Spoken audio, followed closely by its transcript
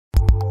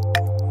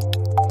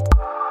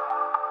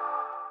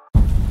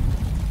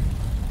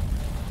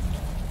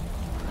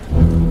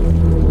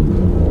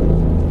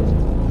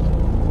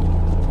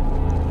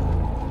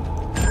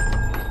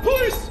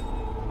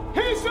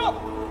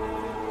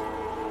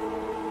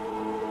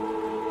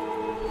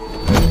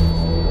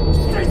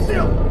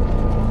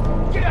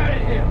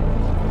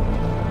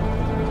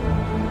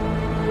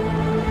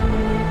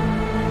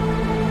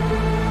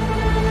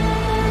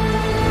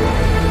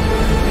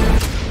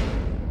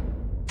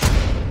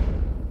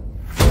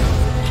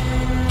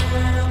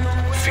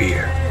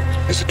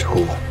is a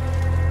tool.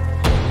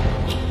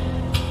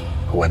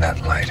 But when that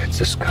light hits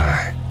the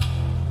sky,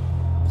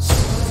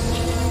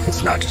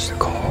 it's not just a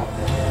call.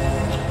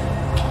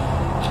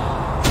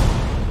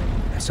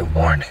 It's a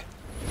warning.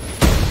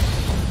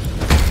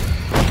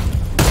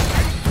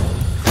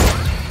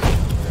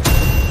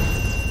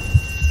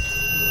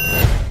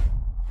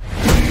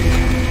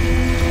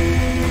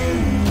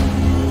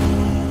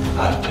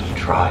 I've been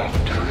trying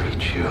to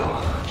reach you.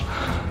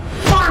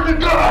 Find the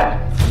gun!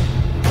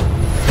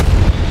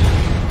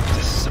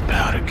 This is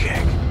about a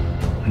king,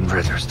 and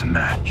Ritter's the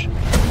match.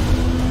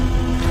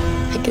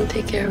 I can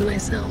take care of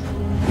myself.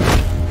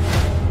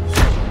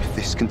 If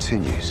this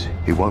continues,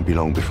 it won't be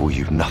long before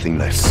you've nothing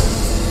left.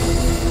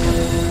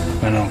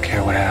 I don't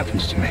care what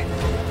happens to me.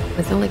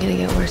 It's only gonna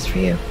get worse for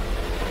you.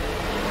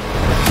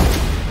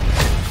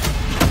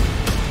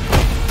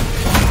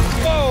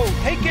 Whoa,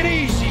 take it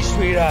easy,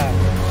 sweetheart.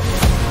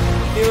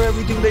 Hear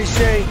everything they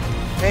say,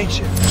 ain't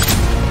you?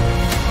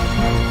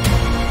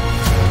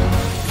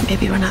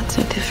 Maybe we're not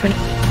so different.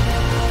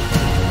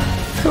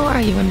 Who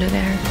are you under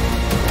there?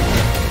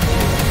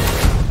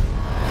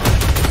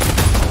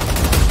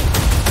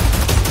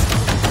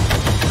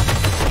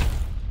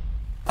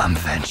 I'm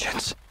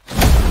vengeance.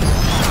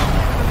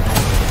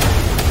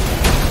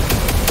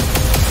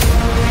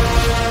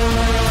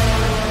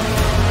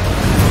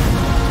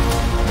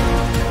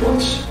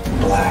 What's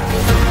black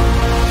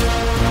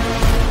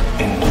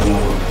and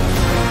blue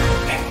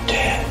and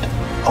dead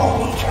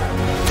all over?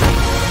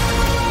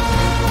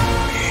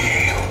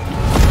 You.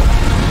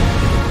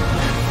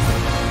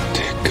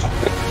 Take it.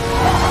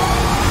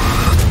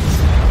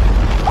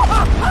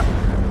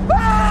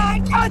 I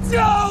got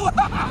you!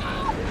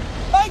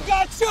 I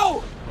got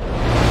you!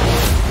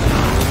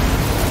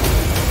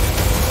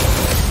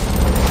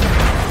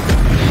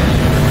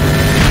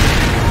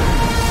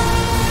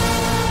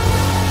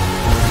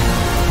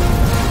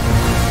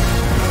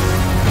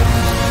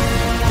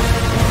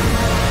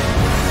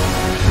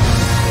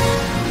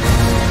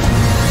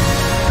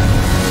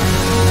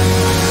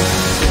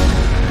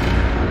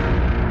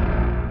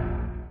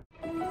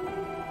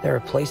 There are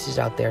places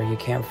out there you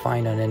can't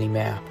find on any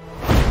map.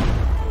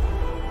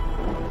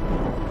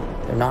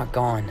 They're not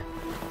gone.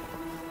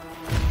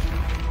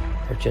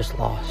 They're just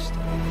lost.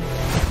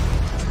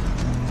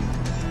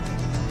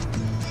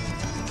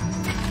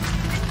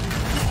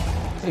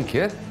 Hey,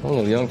 kid. A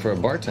little young for a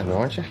bartender,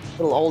 aren't you?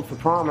 A little old for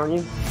prom, aren't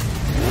you?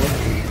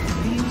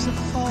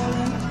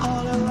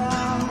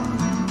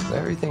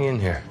 Everything in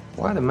here.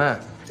 Why the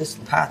map? This is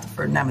the path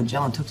Ferdinand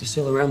Magellan took to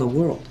sail around the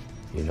world.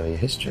 You know your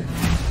history.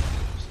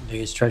 It's the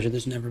biggest treasure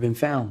that's never been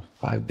found.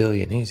 5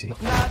 billion, easy.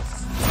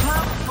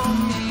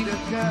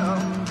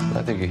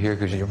 I think you're here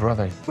because of your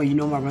brother. Wait, you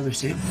know my brother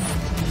Sam?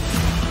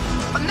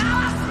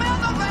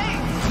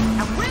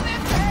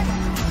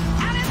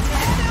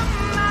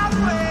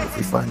 If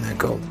we find that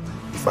gold,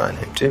 we find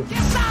him too.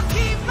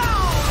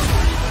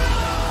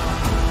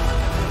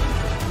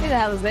 Who the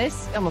hell is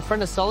this? I'm a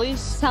friend of Sully's.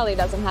 Sully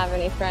doesn't have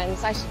any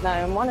friends. I should know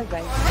him, one of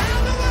them.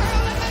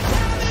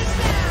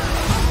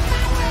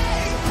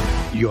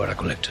 You're a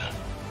collector.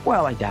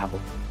 Well, I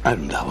dabble. I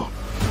don't dabble.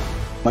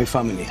 My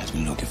family has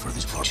been looking for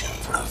this fortune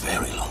for a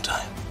very long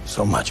time.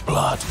 So much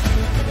blood.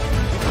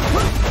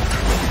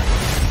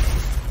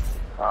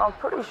 I'm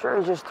pretty sure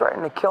he's just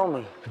threatening to kill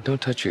me. Don't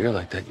touch your ear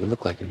like that. You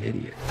look like an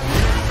idiot.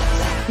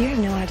 You have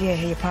no idea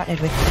who you're partnered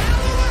with.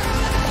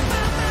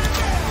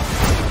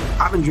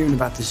 I've been dreaming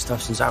about this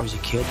stuff since I was a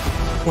kid.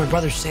 My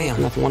brother Sam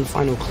left one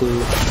final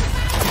clue.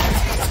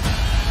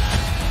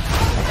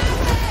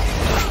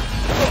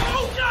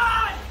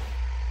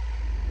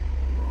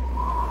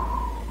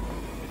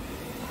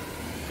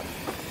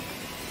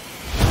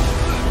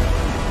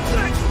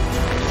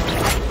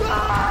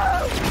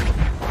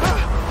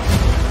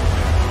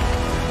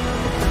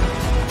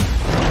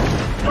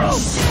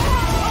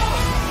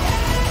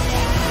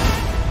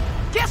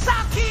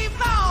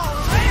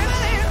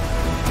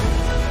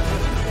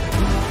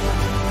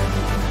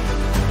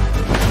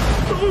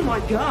 Oh my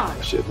God!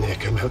 I shouldn't have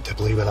come out to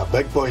play with a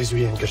big boys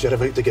weekend because you're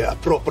about to get a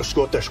proper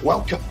Scottish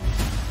welcome.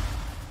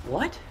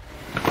 What?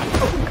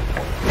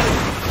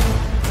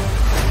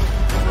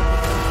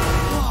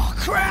 Oh,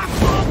 crap!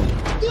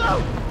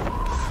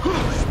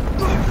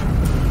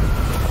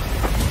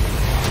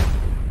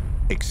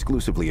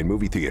 Exclusively in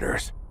movie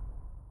theaters.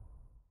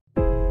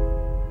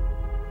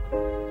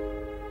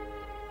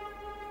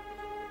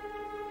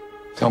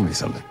 Tell me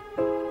something.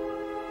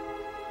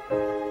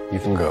 You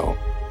can go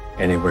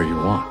anywhere you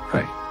want,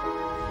 right?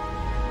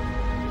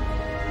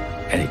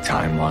 Any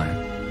timeline,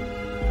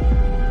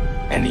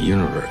 any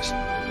universe.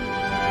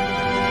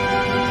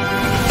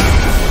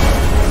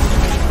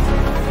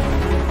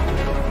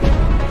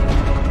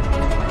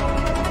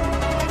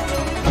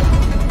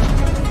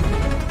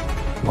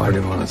 Why do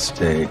you want to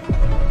stay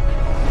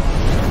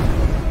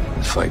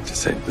and fight to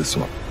save this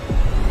one?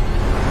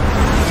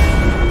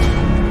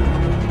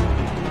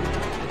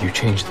 You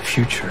changed the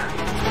future.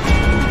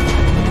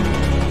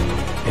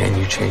 And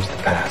you changed the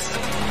past.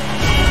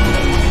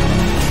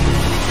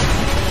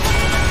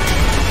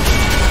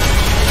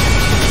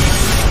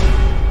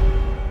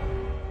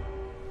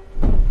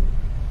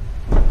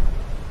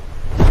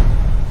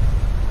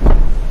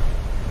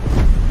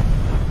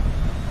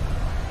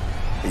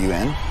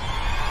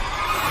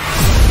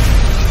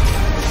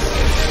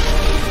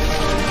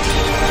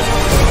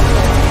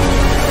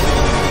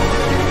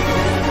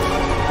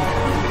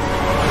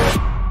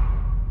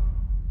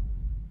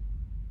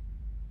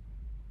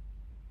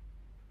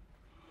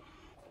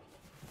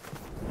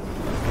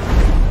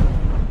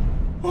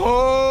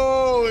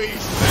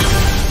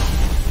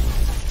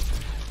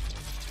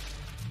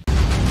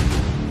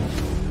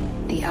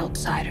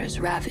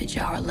 Ghostbusters ravage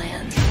our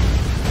lands.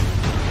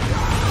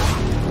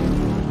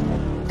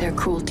 Their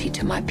cruelty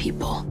to my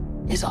people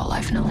is all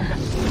I've known.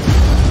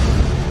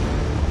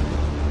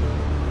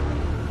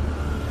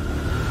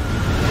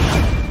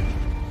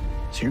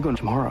 So you're going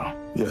tomorrow?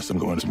 Yes, I'm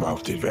going tomorrow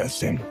with the advance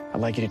team.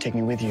 I'd like you to take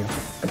me with you.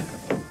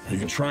 You've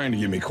been trying to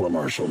get me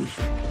court-martialed.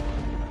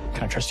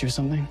 Can I trust you with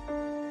something?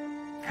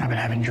 I've been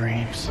having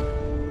dreams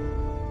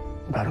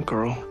about a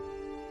girl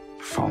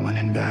fallen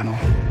in battle.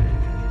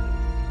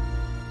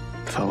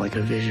 Felt like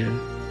a vision.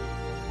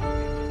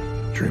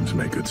 Dreams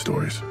make good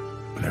stories,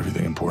 but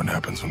everything important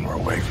happens when we're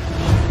awake.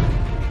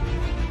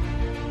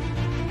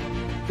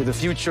 To the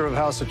future of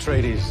House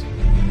Atreides.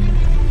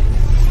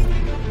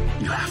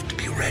 You have to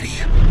be ready.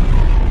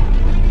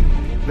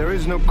 There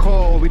is no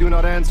call we do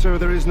not answer.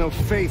 There is no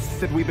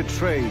faith that we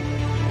betray.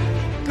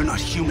 They're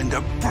not human,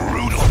 they're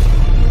brutal.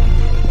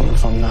 What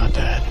if I'm not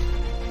dead?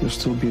 You'll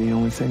still be the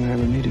only thing I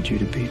ever needed you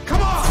to be.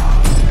 Come on!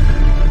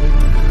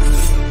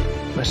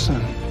 My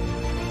son.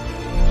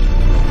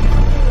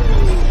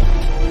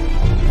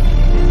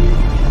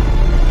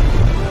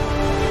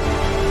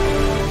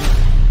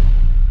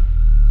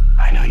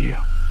 I know you.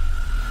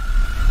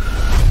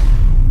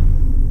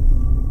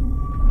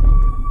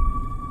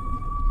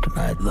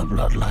 Tonight, the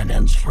bloodline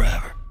ends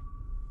forever.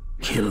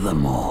 Kill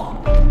them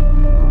all.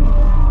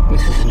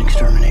 This is an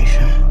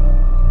extermination.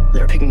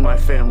 They're picking my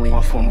family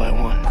off one by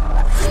one.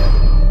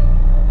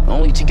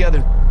 Only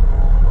together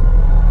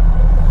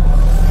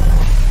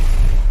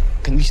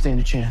can we stand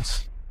a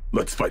chance.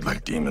 Let's fight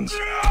like demons.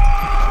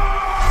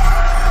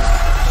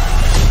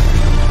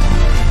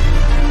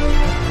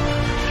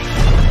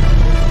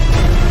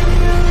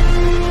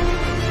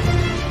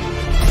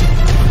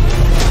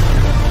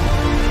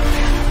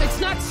 It's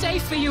not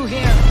safe for you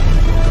here.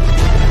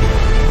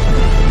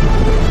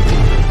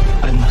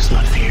 I must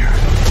not fear.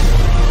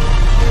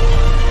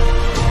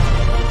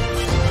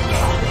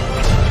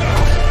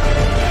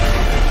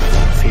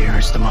 Fear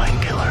is the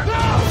mind killer.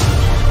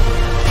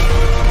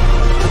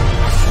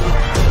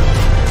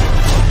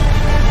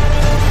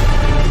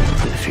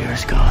 The fear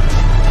is gone.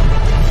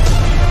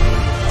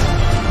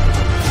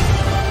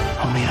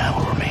 Only I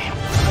will remain.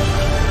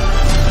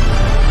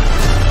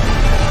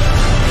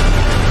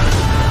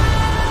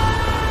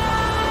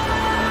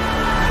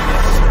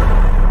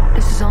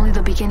 This is only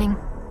the beginning.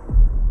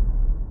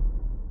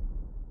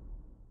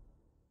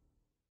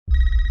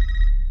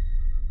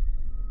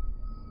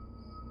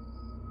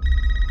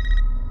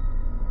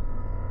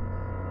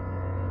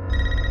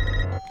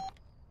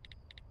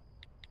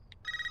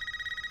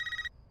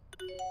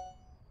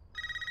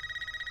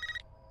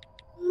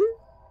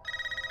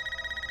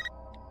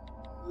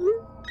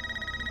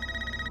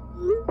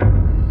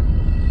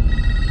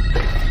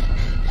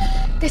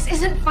 This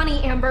isn't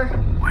funny, Amber.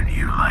 Would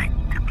you like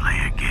to play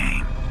a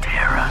game,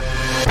 Tara?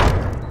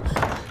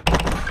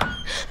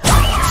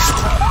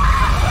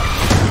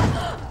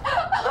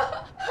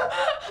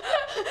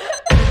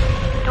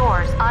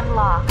 Doors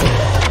unlocked.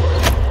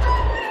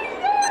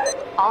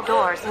 All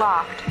doors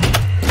locked.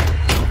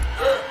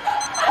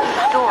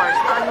 Doors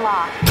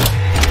unlocked.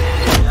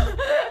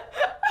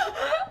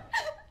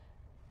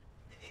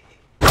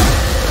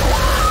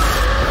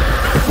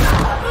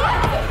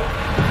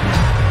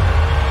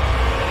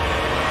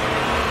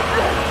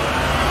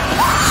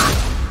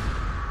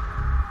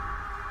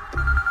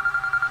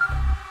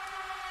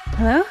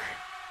 Hello?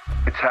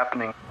 It's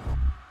happening.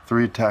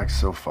 3 attacks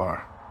so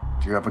far.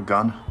 Do you have a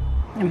gun?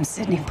 I'm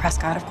Sydney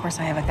Prescott. Of course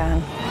I have a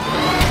gun.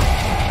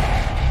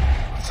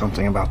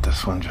 Something about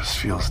this one just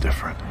feels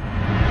different.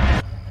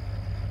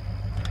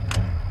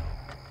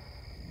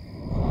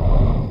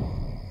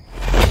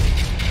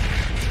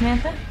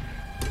 Samantha?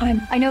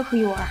 I know who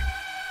you are.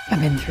 I've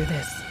been through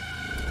this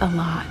a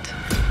lot.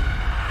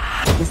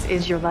 This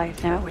is your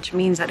life now, which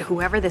means that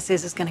whoever this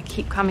is going to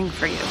keep coming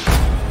for you.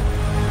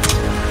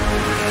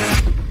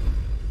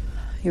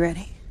 You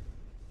ready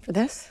for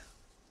this?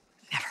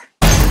 Never.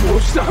 Oh,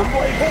 stop!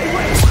 Wait!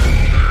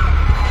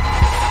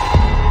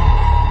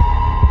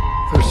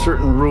 There's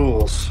certain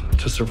rules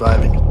to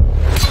surviving.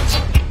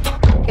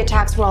 The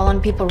attacks were all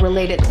on people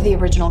related to the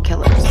original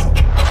killers.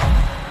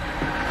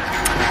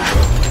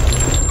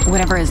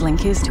 Whatever his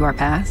link is to our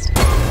past,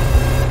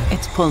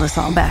 it's pulled us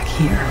all back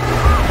here.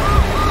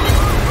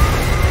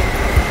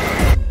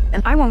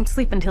 And I won't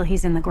sleep until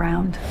he's in the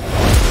ground.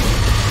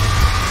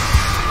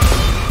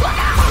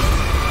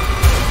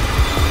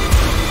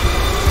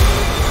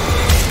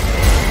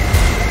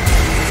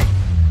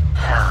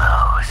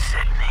 Hello,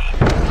 Sydney.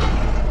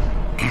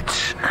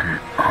 It's an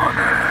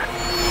honor.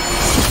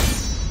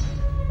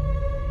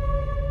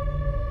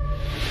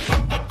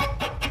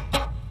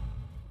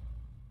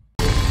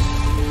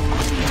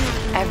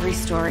 Every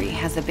story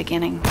has a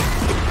beginning.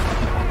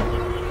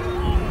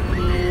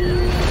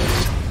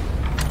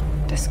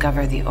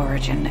 Discover the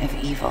origin of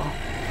evil.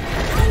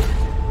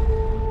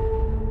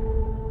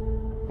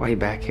 Why are you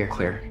back here,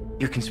 Claire?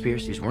 Your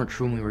conspiracies weren't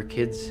true when we were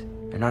kids.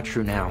 They're not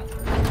true now.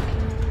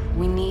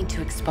 We need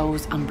to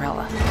expose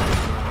Umbrella.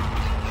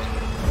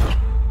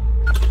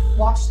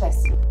 Watch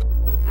this.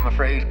 I'm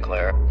afraid,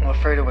 Claire. I'm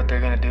afraid of what they're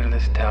gonna do to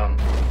this town.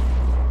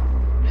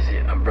 You see,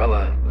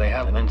 Umbrella, they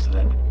had an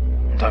incident.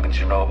 I'm talking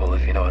Chernobyl,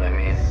 if you know what I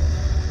mean.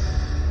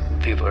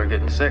 People are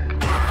getting sick. You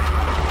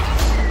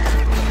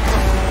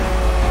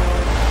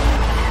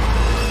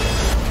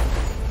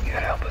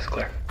gotta help us,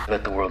 Claire.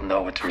 Let the world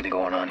know what's really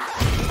going on.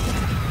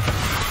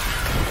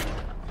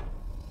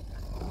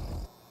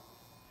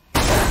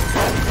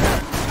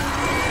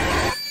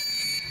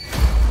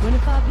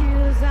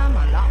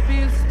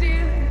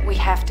 We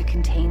have to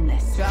contain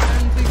this.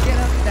 Trying to get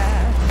up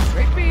that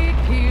great big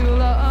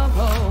hill of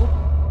hope.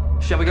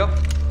 Shall we go?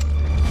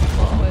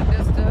 For a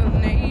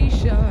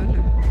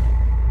destination.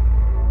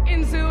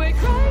 Into a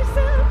crisis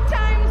of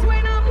times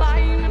when I'm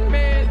lying in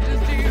bed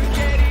just to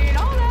get it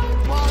all out.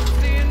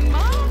 What's in my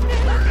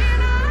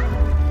head?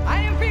 And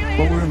I am feeling.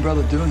 What were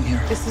Umbrella doing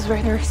here? This is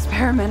where they're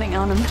experimenting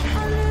on him.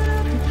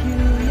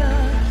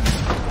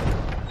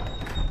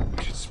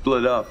 We should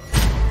split up.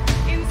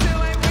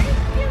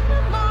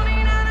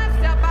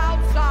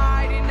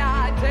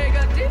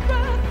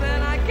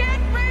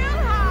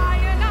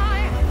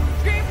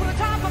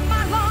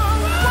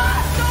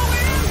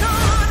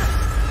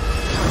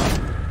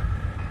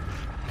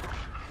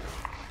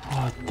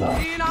 What the?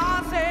 We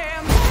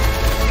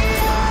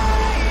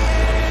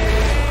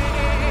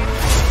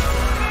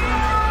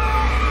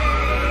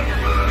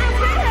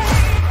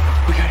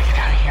gotta get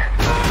out of here.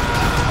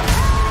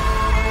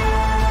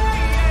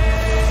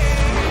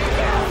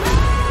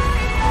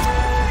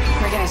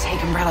 We're gonna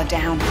take Umbrella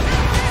down.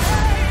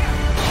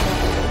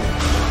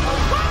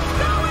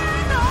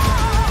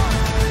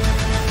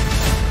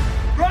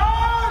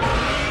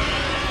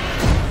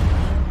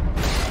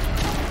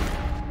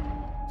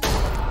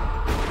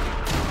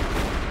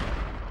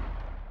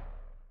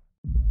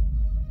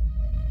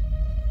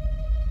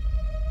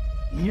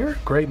 You're a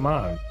great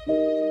mom.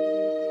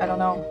 I don't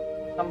know.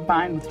 I'm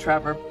fine with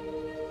Trevor,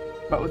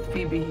 but with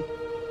Phoebe,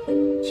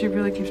 she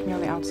really keeps me on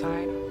the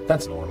outside.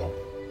 That's normal.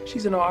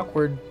 She's an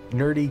awkward,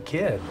 nerdy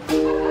kid.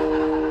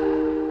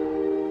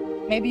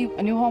 Maybe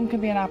a new home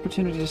could be an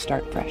opportunity to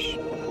start fresh.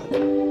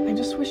 I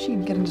just wish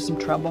she'd get into some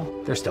trouble.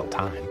 There's still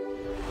time.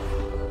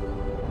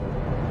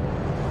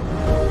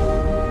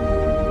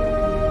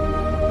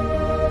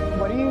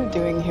 What are you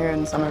doing here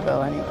in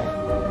Somerville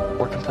anyway?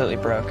 We're completely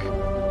broke.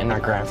 And our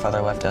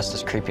grandfather left us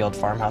this creepy old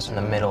farmhouse in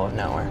the middle of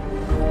nowhere.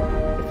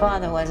 Your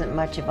father wasn't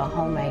much of a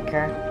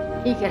homemaker.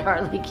 He could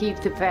hardly keep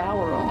the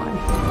power on.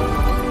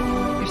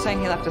 You're saying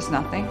he left us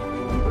nothing?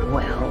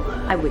 Well,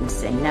 I wouldn't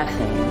say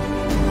nothing.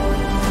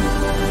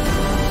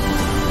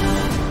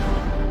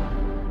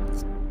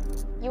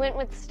 You went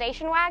with the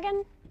station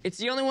wagon? It's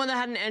the only one that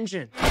had an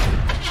engine.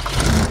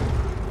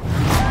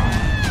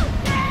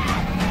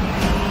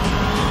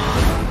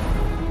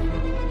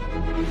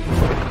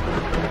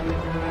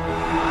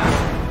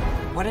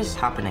 What is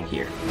happening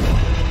here?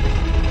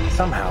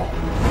 Somehow,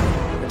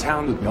 a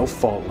town with no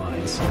fault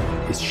lines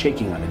is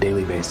shaking on a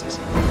daily basis.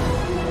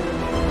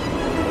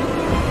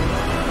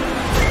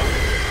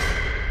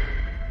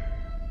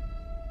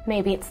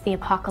 Maybe it's the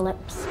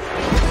apocalypse.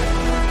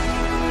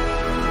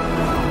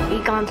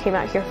 Egon came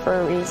out here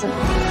for a reason.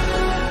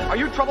 Are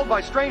you troubled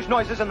by strange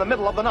noises in the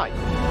middle of the night?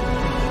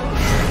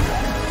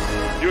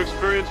 You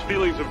experience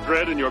feelings of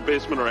dread in your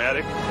basement or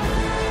attic?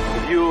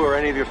 Have you or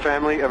any of your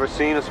family ever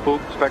seen a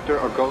spook, specter,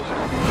 or ghost?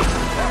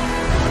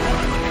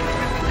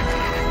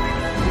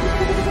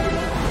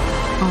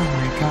 Oh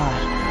my god.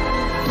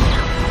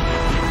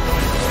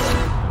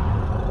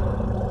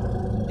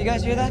 You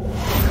guys hear that?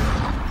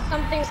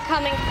 Something's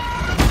coming.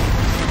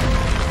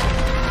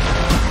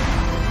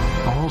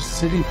 The whole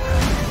city.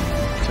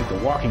 It's like The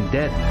Walking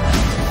Dead.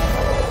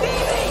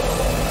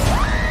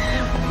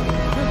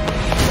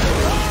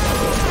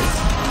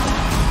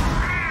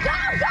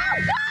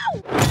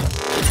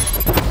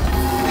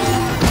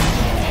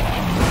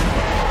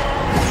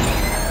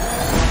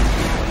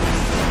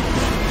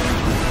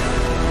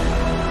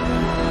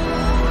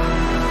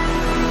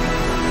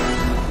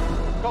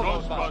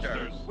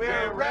 Ghostbusters,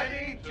 we're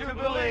ready to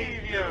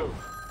believe you.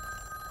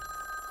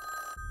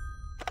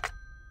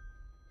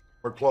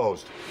 We're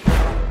closed.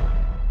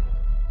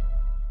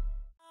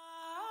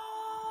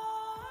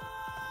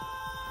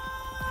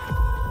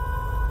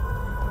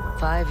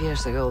 Five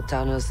years ago,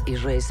 Thanos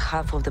erased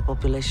half of the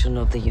population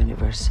of the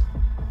universe.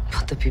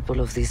 But the people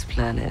of this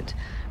planet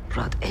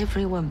brought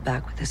everyone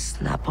back with a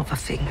snap of a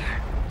finger.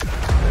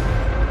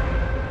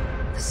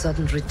 The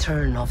sudden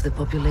return of the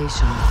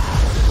population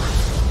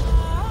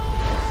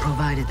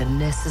provided the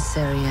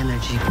necessary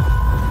energy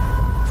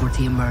for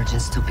the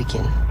emergence to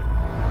begin.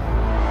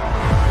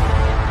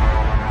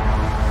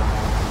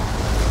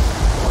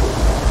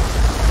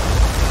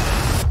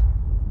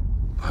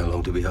 How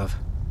long do we have?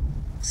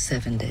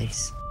 7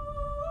 days.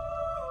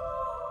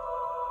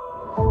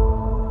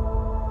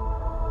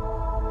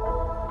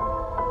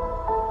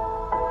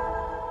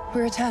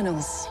 We're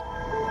Eternals.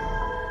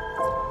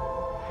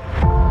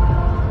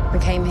 We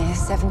came here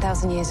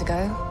 7,000 years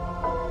ago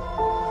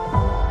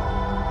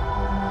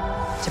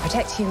to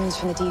protect humans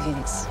from the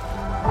deviants.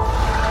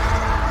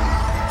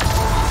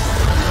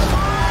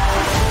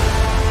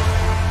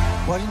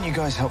 What didn't you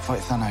guys help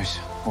fight Thanos?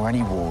 Or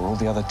any war, or all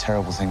the other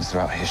terrible things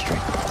throughout history?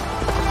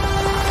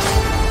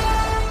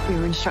 We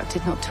were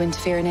instructed not to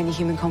interfere in any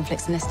human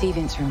conflicts unless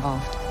deviants are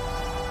involved.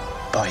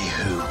 By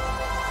who?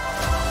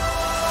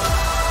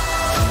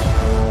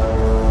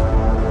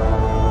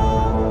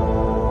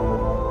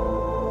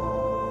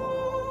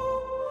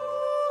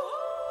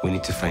 We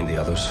need to find the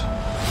others.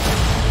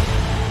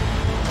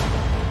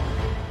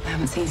 I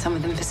haven't seen some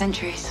of them for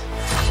centuries.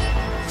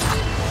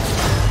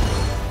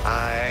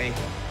 Hi.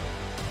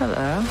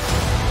 Hello.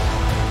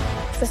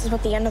 This is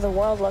what the end of the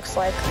world looks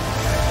like.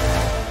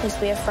 At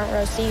least we have front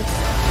row seats.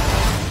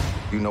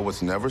 You know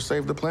what's never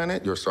saved the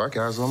planet? Your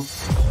sarcasm.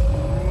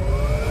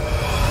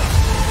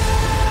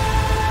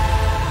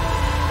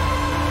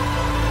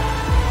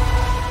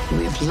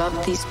 We have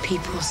loved these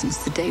people since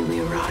the day we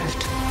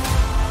arrived.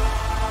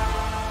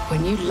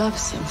 When you love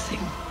something,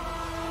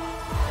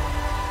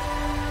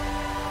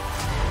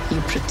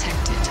 you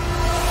protect it.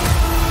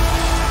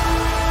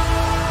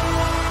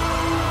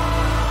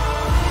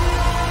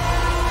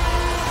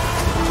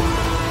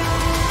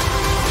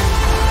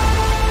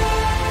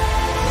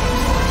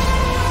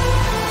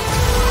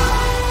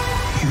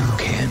 You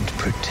can't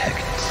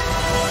protect.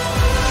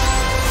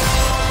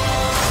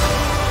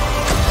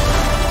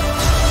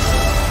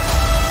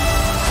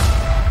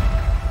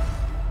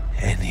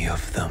 Any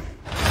of them.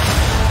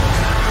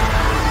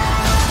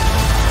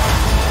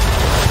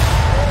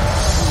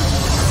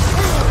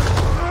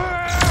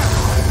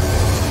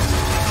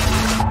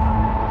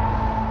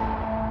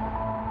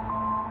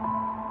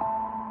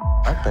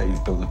 I bet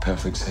you've built the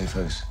perfect safe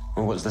house. I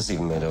mean, what's this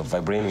even made of?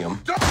 Vibranium?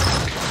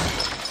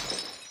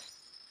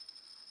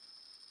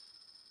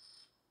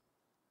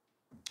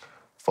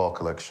 Fall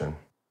collection.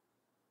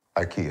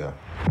 IKEA.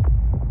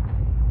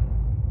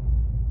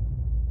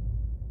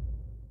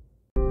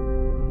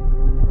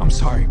 I'm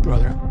sorry,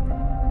 brother.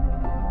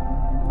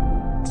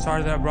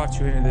 Sorry that I brought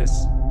you into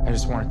this. I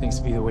just wanted things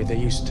to be the way they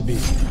used to be.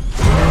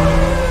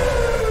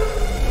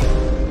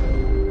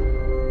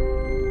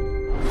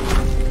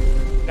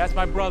 That's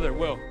my brother,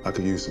 Will. I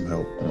could use some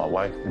help. My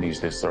wife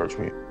needs this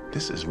surgery.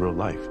 This is real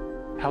life.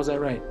 How's that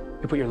right?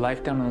 You put your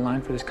life down on the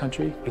line for this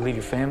country? You leave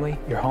your family,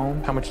 your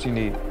home? How much do you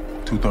need?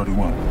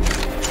 231.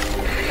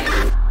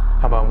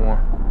 How about more?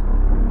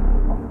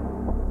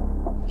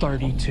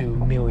 32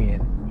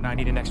 million. I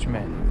need an extra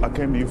man. I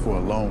came to you for a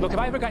loan. Look,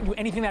 have I ever gotten you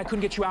anything that I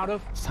couldn't get you out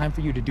of? It's time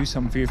for you to do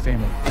something for your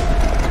family.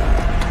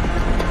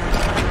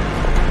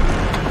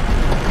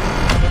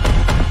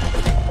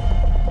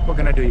 What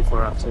can I do you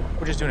for, officer?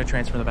 We're just doing a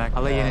transfer in the back.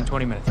 I'll lay you in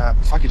 20 minutes.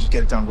 If I could just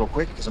get it done real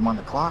quick, because I'm on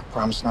the clock.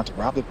 Promise not to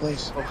rob the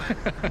place.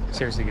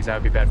 Seriously, because that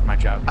would be bad for my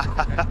job.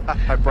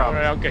 I promise. All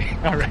right, okay.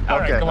 All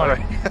right, come on. all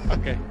right.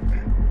 Okay.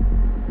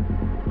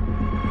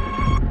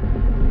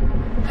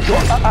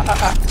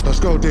 Let's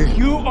go, D.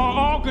 You are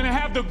all gonna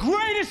have the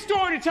greatest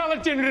story to tell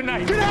at dinner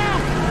tonight. Get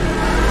out!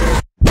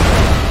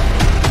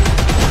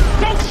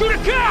 Don't shoot a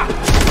cop!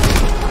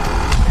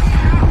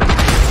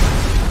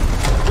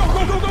 Go!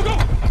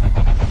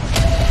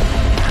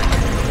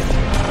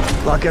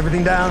 Lock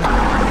everything down.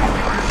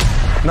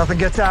 Nothing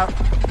gets out.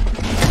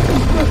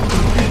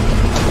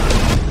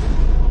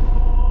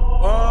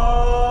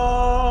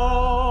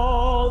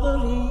 All the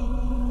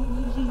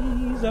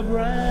leaves are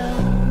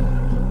brown.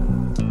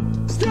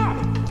 Stop!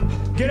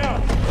 Get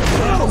out!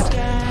 The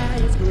sky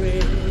is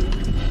gray.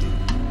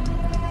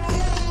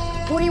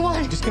 What do you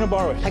want? Just gonna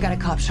borrow it. I got a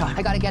cop shot.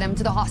 I gotta get him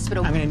to the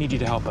hospital. I'm gonna need you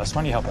to help us.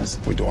 Why don't you help us?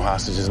 We doing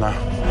hostages now?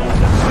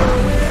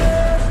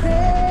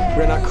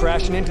 We're not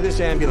crashing into this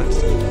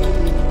ambulance.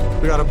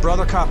 We got a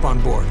brother cop on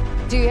board.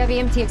 Do you have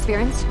EMT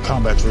experience?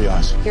 Combat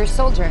triage. You're a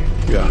soldier.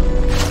 Yeah.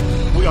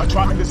 We are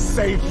trying to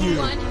save you.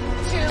 1, 2,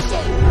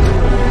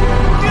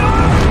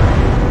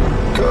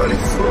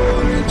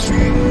 California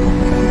dream.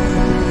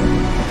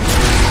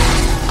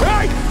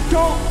 Hey!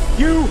 Don't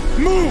you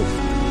move!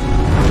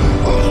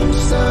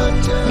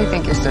 You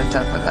think you're so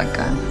tough with that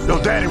gun? Yo,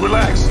 Daddy,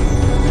 relax.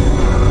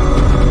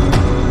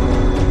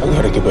 I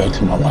gotta get back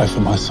to my wife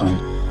and my son.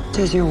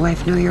 Does your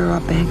wife know you're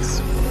up,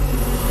 Banks?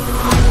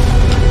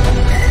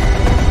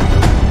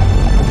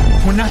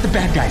 We're not the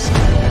bad guys.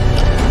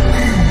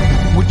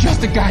 We're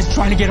just the guys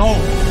trying to get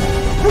home.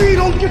 We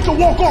don't get to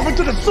walk off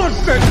into the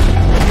sunset.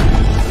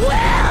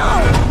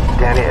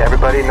 Danny,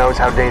 everybody knows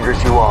how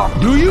dangerous you are.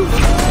 Do you?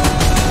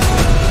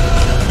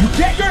 You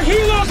get your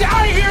helos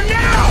out of here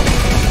now!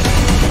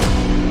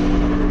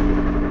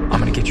 I'm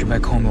gonna get you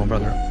back home, little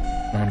brother.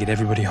 I'm gonna get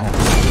everybody home.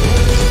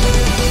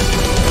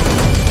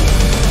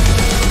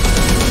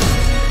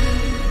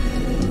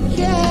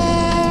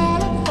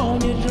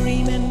 California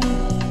dreaming.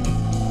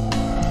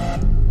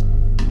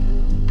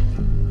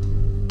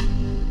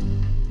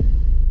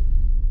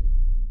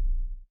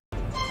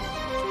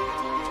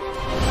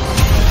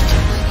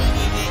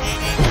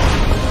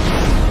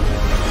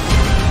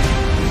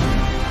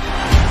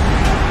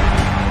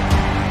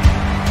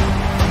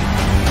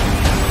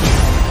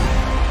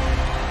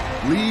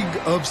 League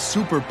of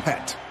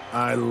Superpet.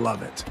 I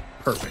love it.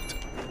 Perfect.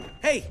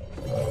 Hey!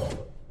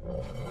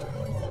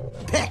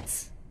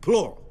 Pets,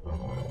 plural.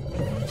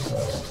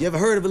 You ever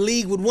heard of a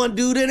league with one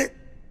dude in it?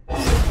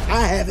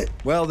 I have it.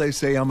 Well, they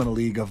say I'm in a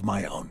league of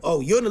my own. Oh,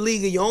 you're in a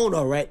league of your own,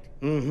 all right.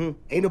 Mm-hmm.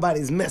 Ain't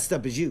nobody as messed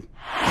up as you.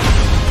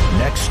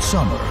 Next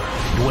summer,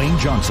 Dwayne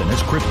Johnson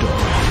as Crypto.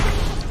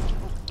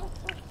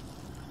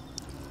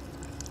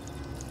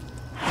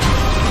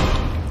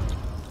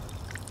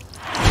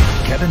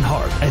 Kevin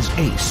Hart as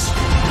Ace.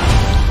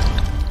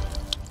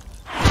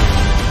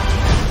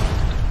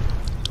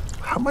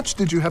 How much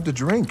did you have to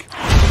drink?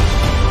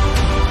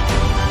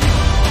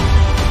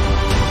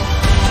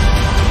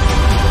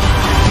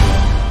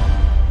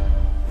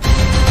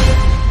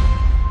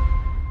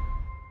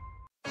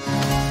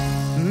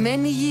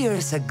 Many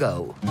years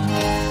ago,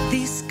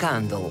 this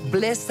candle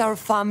blessed our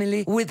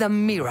family with a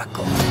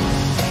miracle.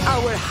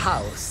 Our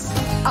house,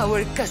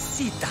 our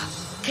casita,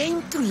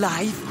 came to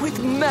life with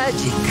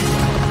magic.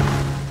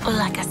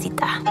 Hola,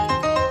 casita.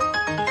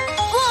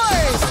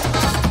 Boys!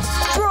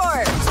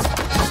 Drawers!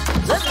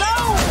 Let's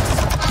go!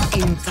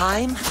 In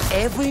time,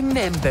 every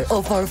member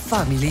of our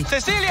family,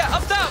 Cecilia,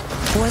 up top!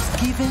 was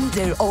given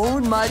their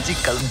own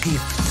magical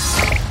gift.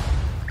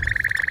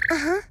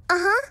 I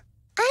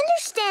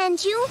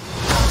understand you.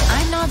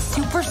 I'm not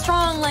super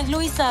strong like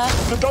Luisa.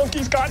 The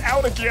donkeys got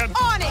out again.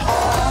 On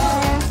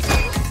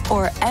it!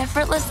 Or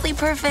effortlessly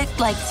perfect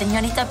like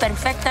Señorita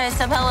Perfecta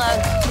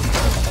Isabella.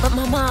 But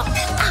Mama,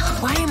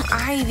 why am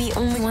I the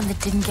only one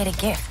that didn't get a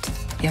gift?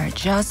 You're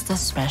just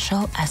as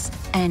special as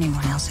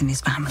anyone else in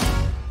this family.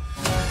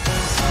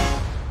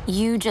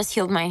 You just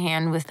healed my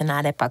hand with an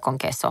arepa con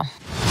queso.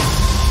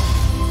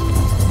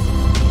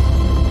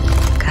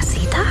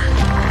 Casita?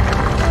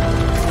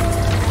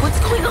 What's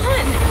going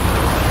on?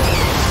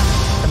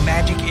 The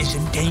magic is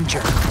in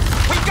danger.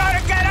 We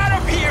gotta get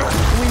out of here!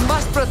 We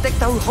must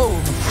protect our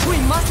home. We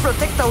must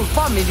protect our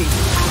family.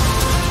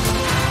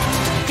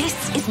 This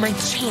is my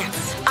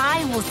chance.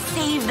 I will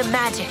save the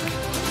magic.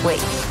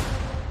 Wait,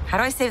 how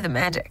do I save the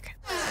magic?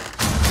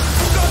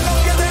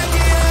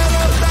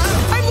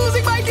 I'm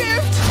losing my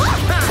gift!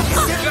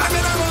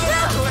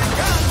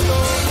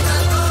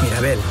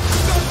 Mirabel,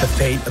 the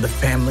fate of the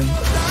family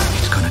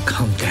is gonna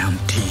come down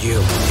to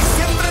you.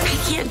 I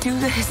can't do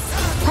this.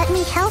 Let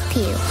me help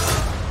you.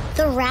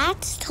 The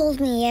rats told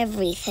me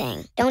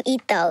everything. Don't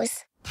eat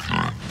those.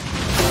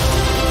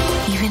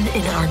 Even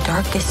in our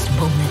darkest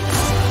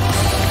moments,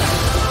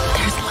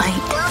 there's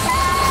light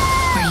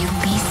where you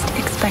least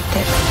expect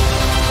it.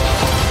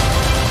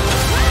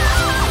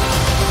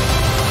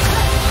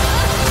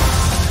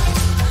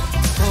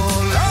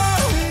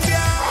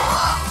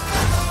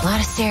 A lot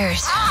of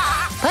stairs.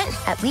 But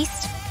at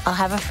least I'll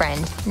have a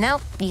friend.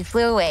 Nope, you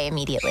flew away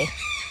immediately.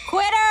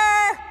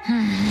 Quitter!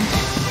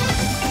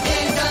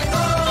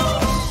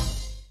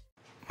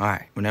 All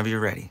right, whenever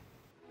you're ready.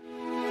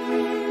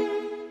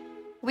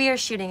 We are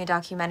shooting a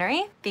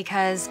documentary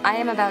because I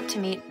am about to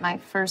meet my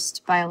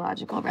first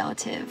biological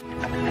relative.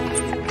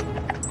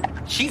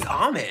 She's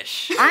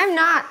Amish. I'm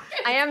not.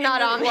 I am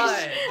not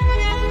Amish.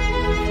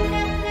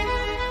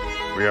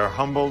 We are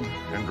humbled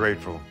and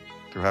grateful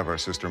to have our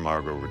sister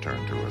Margot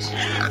return to us.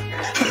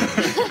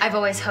 I've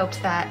always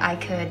hoped that I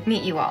could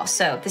meet you all,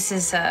 so this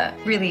is a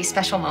really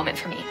special moment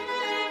for me.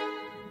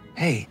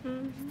 Hey,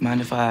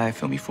 mind if I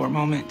film you for a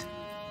moment?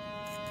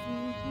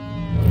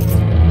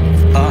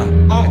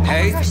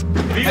 Hey.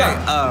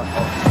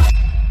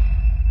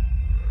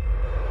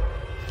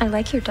 I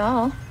like your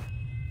doll.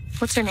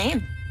 What's her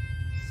name?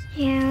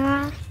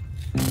 Yeah.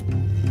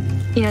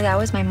 You know, that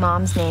was my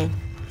mom's name.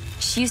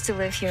 She used to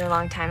live here a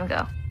long time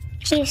ago.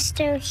 She's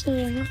still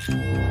here.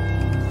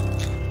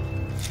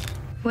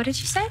 What did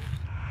you say?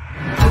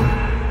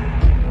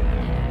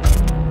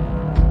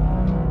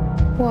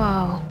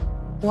 Whoa.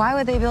 Why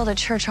would they build a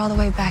church all the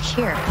way back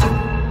here?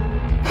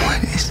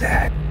 What is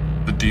that?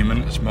 The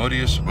demon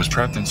Asmodeus was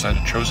trapped inside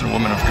a chosen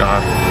woman of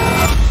God.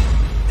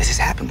 This has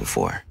happened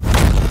before.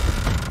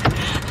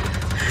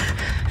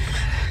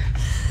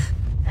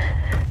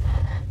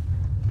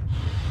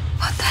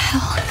 What the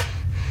hell?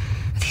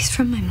 Are these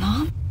from my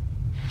mom?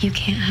 You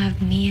can't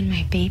have me and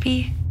my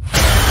baby?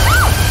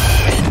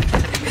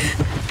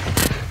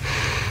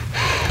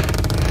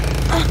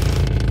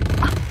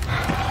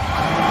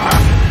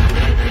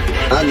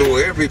 I know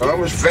every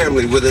Amish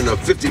family within a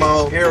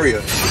 50-mile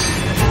area.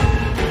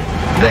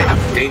 They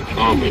ain't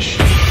Amish.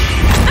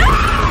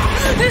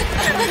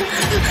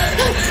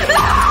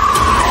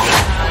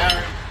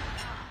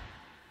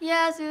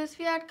 Jesus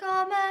wird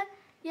kommen,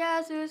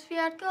 Jesus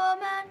wird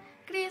kommen,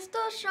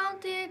 Christus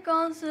schaut die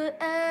ganze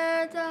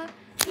Erde.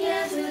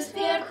 Jesus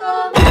wird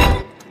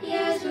kommen,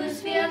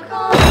 Jesus wird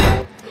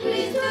kommen,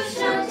 Christus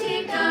schaut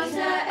die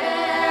ganze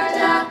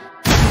Erde.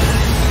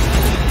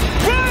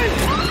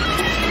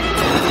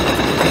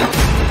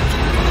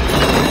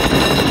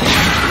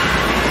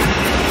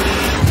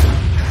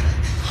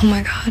 Oh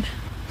my God.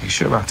 Are you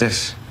sure about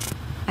this?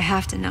 I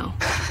have to know.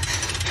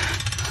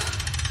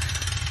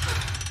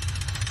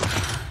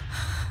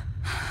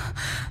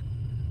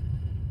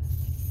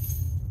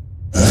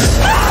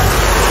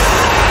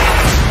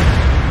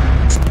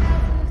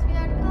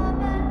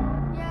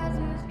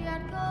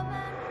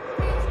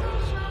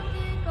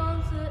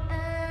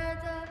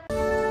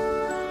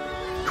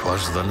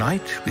 'Twas the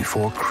night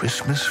before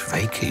Christmas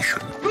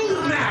vacation.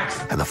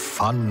 And the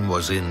fun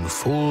was in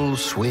full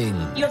swing.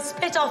 You have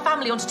split our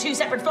family onto 2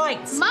 separate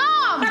flights.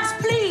 Mom! Max,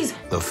 please!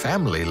 The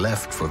family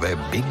left for their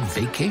big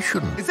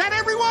vacation, Is that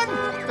everyone?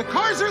 The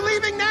cars are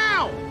leaving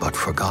now! but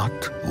forgot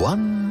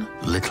one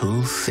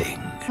little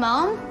thing.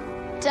 Mom?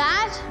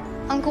 Dad?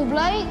 Uncle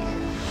Blake?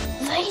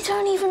 They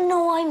don't even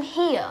know I'm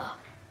here.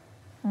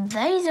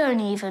 They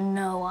don't even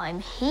know I'm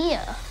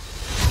here.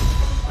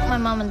 My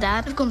mom and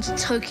dad have gone to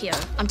Tokyo.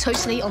 I'm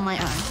totally on my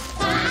own.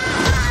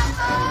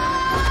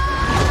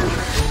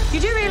 You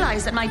do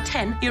realize that my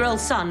 10-year-old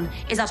son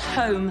is at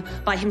home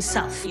by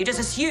himself. You just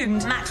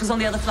assumed Max was on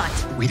the other flight.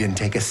 We didn't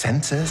take a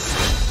census.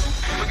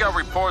 We got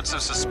reports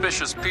of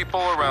suspicious people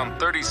around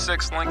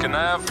 36 Lincoln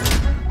Ave.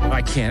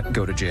 I can't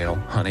go to jail,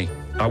 honey.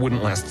 I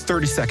wouldn't last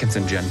 30 seconds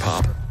in Gen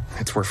Pop.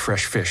 It's where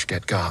fresh fish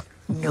get got.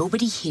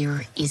 Nobody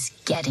here is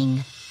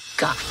getting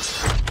got.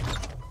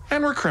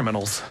 And we're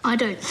criminals. I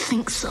don't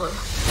think so.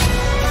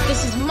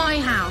 This is my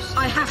house.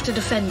 I have to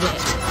defend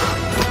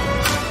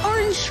it.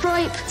 Orange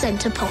stripe,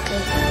 center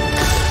pocket.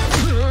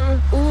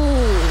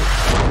 Ooh.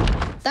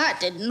 That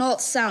did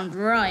not sound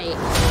right.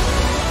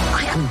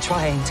 I am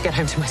trying to get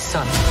home to my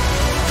son,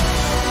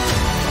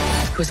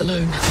 who is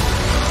alone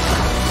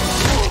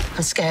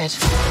and scared.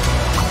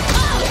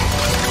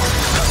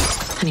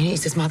 And he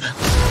needs his mother.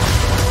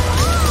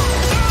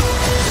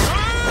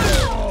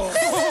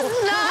 This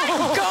is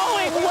not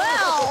going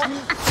well.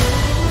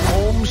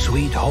 Home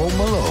sweet home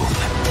alone.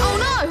 Oh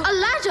no, a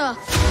ladder.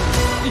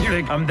 You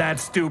think I'm that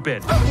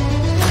stupid?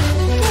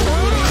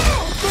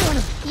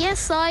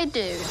 Yes, I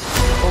do.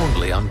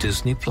 Only on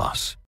Disney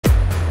Plus.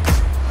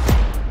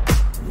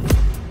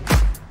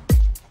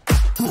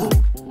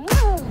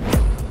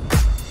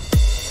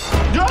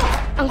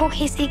 Uncle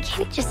Casey, can't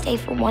you just stay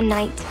for one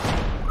night?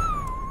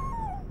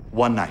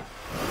 One night.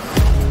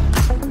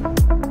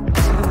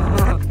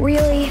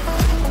 Really?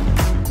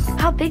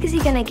 How big is he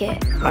gonna get?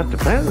 That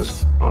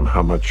depends on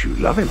how much you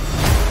love him.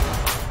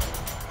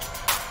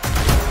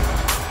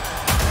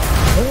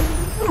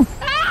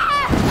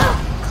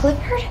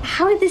 Clifford,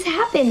 how did this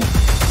happen?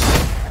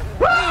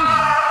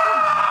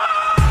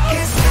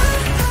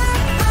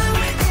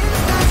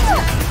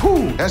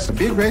 Ooh, that's a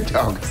big red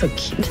dog. So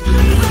cute.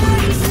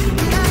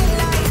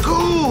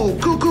 Cool,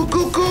 cool, cool,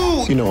 cool,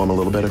 cool. You know I'm a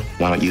little better.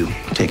 Why don't you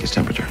take his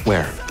temperature?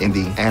 Where? In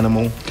the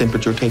animal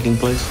temperature taking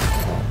place?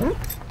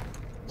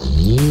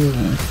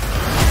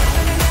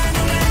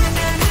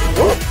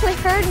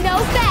 Clifford, no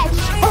fetch.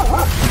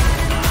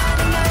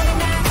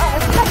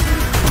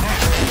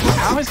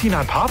 How has he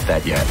not popped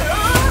that yet?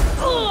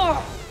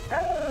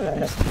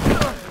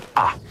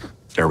 Ah,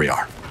 there we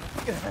are.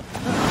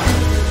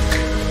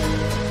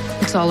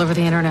 It's all over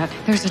the internet.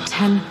 There's a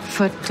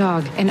 10-foot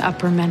dog in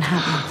Upper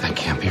Manhattan. That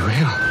can't be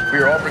real. We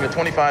are offering a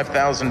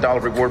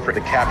 $25,000 reward for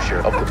the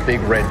capture of the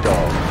big red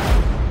dog.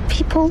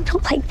 People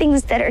don't like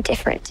things that are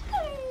different.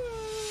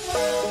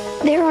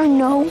 There are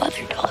no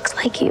other dogs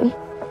like you.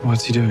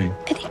 What's he doing?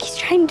 I think he's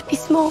trying to be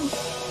small.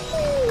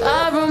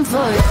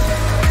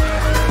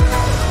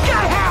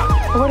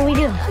 What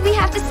do? We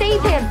have to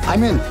save him.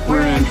 I'm in.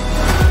 We're in.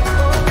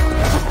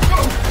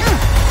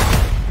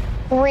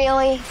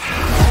 Really?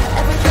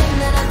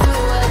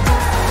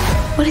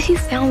 What if you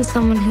found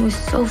someone who was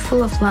so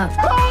full of love?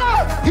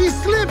 Ah, he's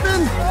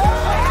slipping.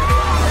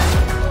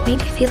 Made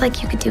you feel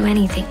like you could do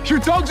anything. Your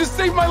dog just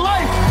saved my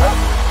life!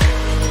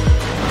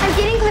 I'm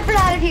getting Clifford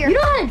out of here. You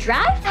know how to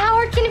drive? How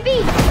hard can it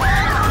be?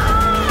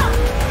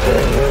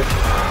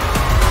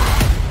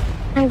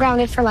 I'm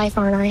grounded for life,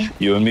 aren't I?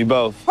 You and me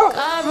both.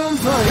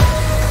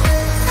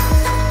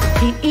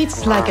 He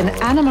eats like an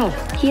animal.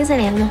 He is an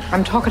animal.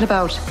 I'm talking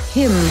about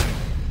him.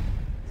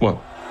 What?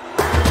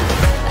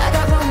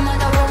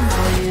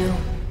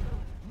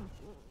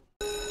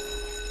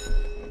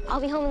 I'll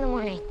be home in the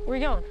morning. Where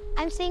you going?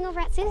 I'm staying over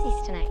at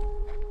Susie's tonight.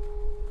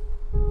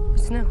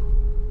 What's new?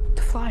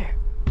 The flyer.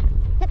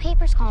 The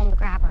papers call him the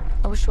grabber.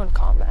 I wish you wouldn't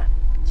call him that.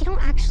 You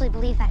don't actually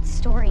believe that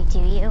story, do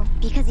you?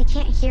 Because he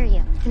can't hear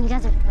you, and he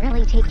doesn't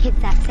really take kids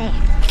that safe.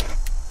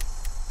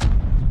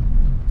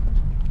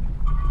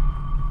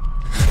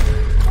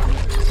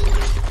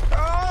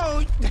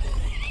 Oh,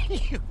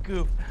 you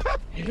goof.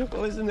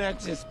 Wasn't that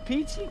just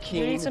peachy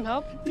keen? You need some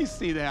help? You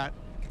see that?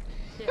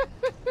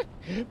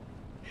 Yeah.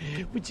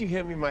 Would you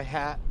hand me my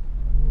hat?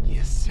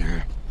 Yes,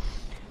 sir.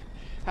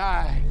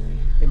 I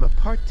am a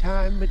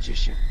part-time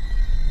magician.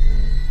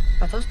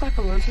 Are those black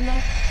balloons in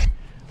there?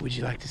 Would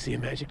you like to see a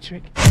magic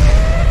trick? I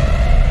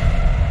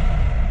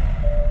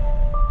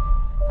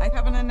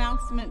have an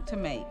announcement to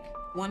make.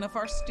 One of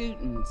our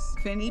students,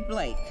 Finney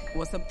Blake,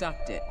 was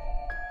abducted.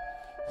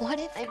 What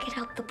if I could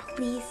help the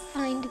police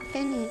find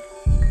Finney?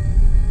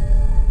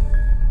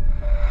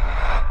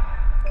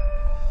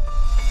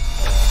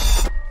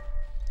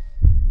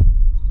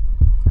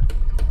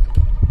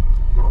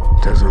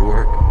 Doesn't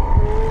work.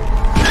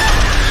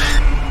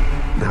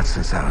 Not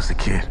since I was a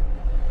kid.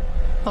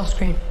 I'll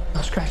scream.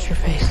 I'll scratch your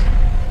face.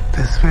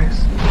 This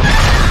face?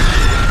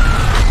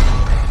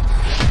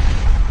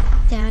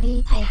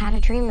 Daddy, I had a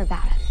dream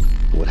about him.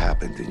 What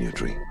happened in your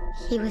dream?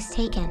 He was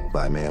taken.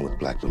 By a man with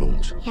black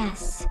balloons.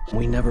 Yes.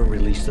 We never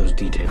released those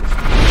details.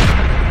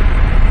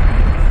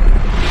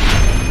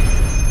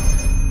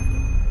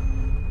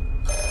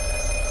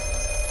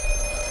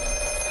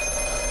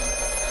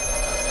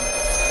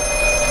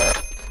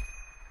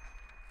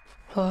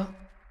 Hello?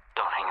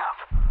 Don't hang up.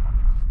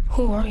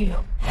 Who are you?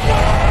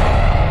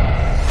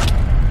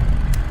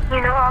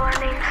 You know all our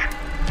names?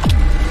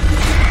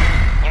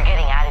 You're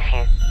getting out of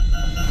here.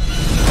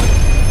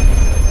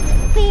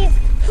 Please,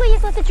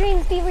 please let the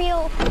dreams be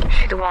real.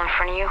 See the wall in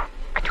front of you?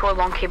 I tore a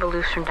long cable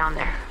loose from down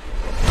there.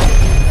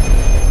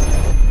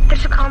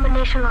 There's a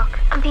combination lock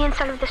on the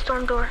inside of the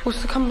storm door.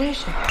 What's the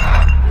combination?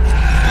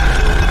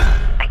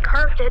 I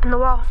carved it in the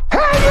wall.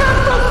 Hang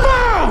up the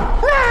phone!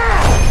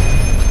 Now!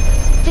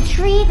 The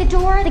tree, the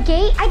door, the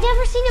gate. I'd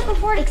never seen it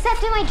before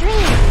except in my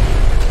dreams.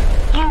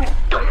 You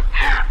don't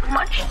have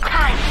much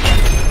time.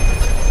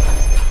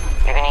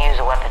 You're gonna use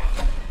a weapon.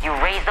 You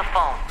raise the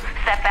phone,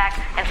 step back,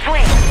 and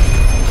swing.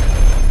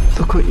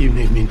 Look what you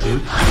made me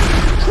do.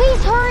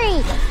 Please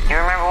hurry! You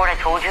remember what I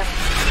told you?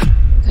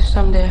 There's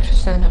someday I have to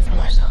stand up for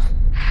myself.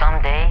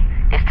 Someday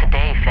is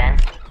today, Finn.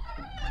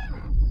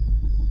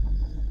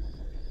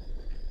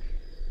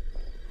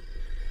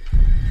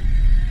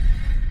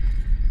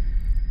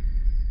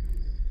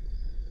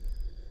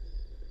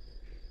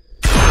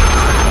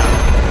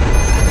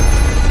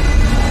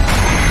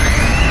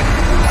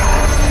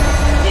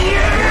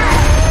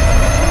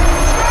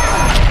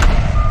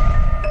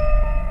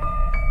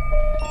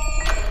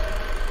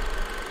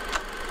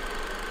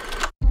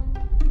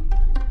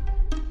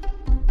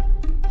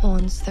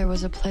 Once there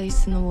was a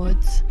place in the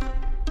woods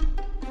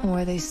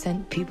where they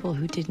sent people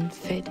who didn't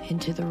fit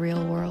into the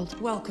real world.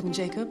 Welcome,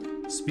 Jacob.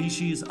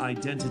 Species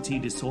identity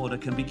disorder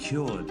can be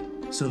cured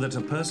so that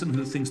a person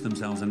who thinks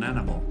themselves an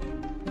animal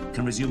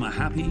can resume a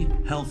happy,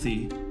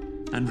 healthy,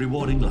 and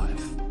rewarding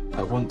life.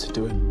 I want to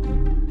do it.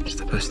 It's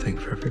the best thing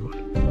for everyone.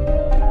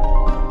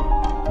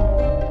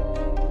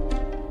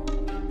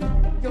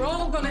 You're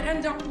all gonna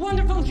end up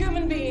wonderful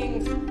human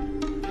beings.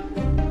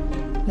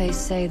 They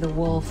say the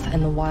wolf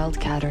and the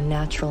wildcat are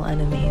natural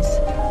enemies.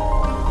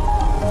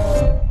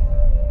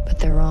 But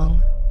they're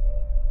wrong.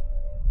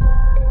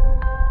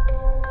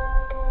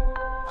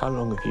 How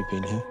long have you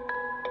been here?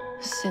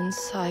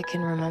 Since I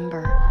can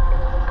remember.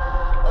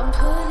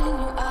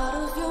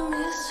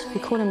 We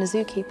call him the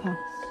zookeeper.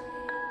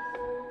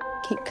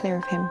 Keep clear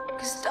of him.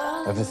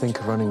 Ever think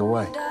of running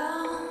away?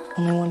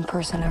 Only one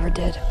person ever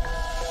did.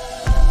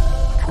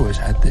 I've always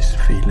had this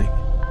feeling,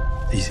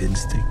 these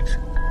instincts.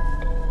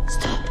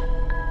 Stop.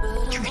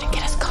 You're gonna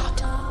get us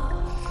caught.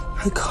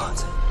 I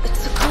can't.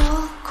 It's a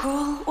cruel,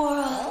 cruel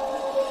world.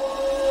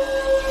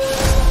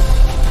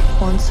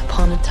 Once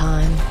upon a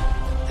time,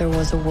 there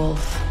was a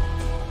wolf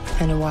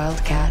and a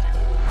wildcat.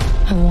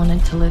 I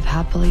wanted to live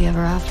happily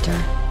ever after.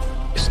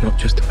 It's not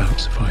just about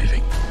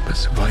surviving, but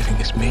surviving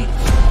is me.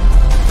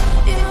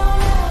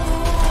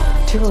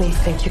 Do you really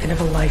think you can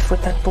have a life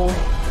with that boy?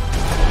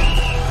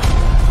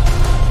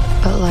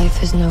 But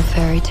life is no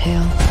fairy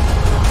tale.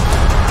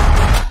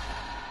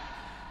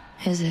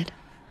 Is it?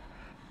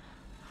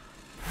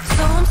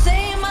 So I'm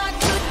saying my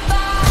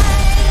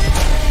goodbye.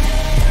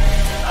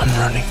 I'm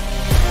running.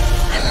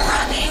 I'm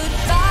running.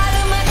 Goodbye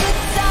to my good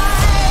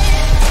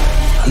side.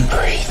 I'm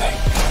breathing.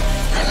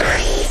 I'm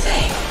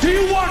breathing. Do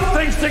you want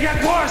things to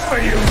get worse for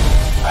you?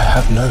 I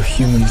have no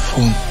human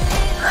form.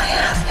 I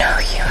have no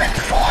human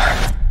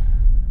form.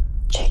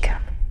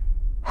 Jacob,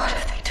 what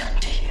have they done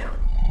to you?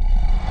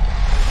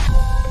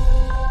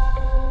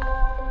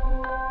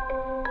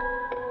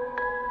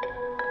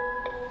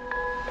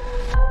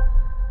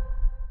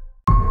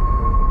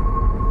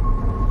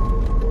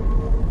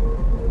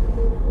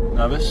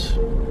 Nervous?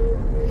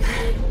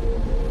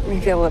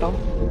 Maybe a little.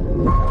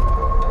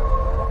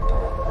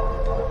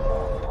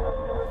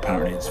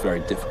 Apparently it's very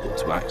difficult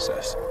to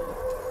access.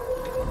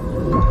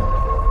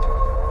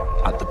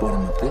 At the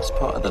bottom of this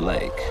part of the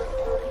lake,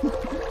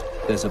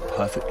 there's a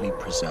perfectly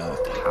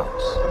preserved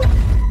house.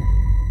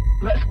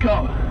 Let's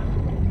go.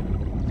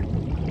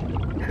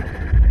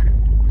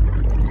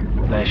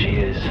 There she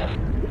is.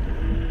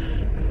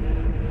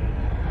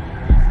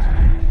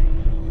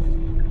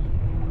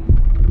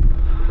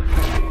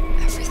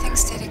 Everything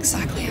stayed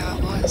exactly how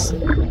it was.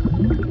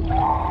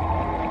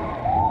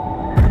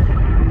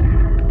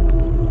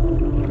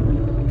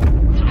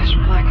 It's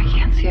like I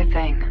can't see a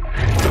thing.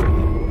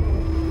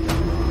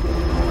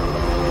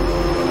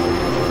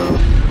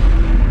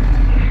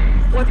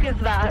 What is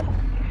that?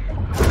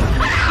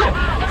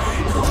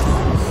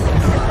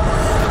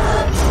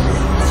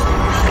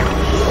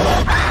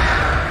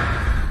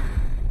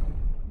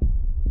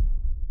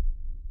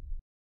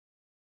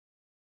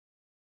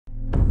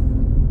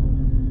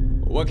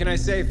 What can I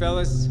say,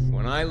 fellas?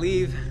 When I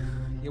leave,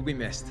 you'll be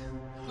missed.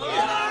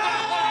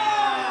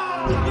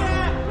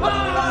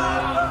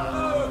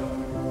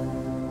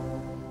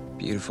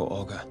 Beautiful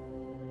Olga.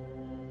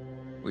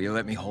 Will you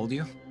let me hold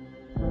you?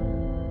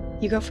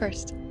 You go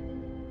first.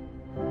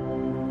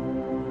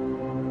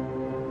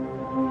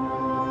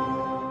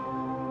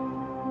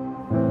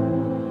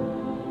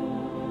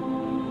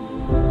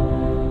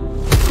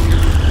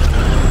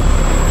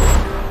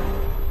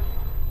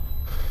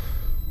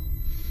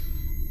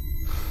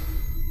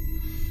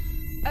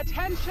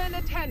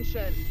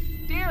 Attention!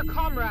 Dear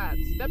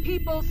comrades, the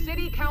People's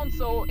City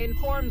Council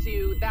informs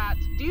you that,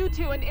 due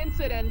to an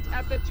incident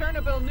at the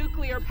Chernobyl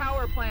nuclear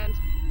power plant,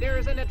 there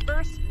is an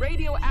adverse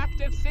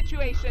radioactive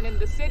situation in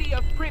the city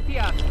of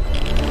Pripyat.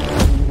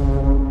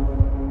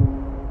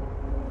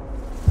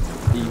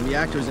 The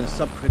reactor is in a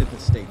subcritical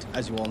state.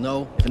 As you all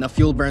know, if enough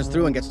fuel burns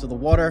through and gets to the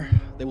water,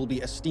 there will be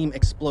a steam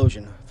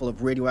explosion full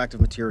of radioactive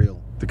material.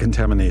 The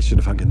contamination,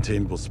 if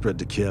uncontained, will spread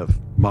to Kiev,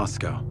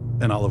 Moscow,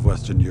 and all of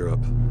Western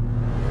Europe.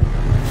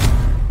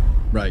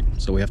 Right,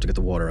 so we have to get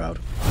the water out.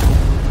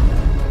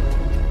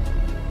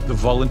 The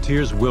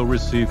volunteers will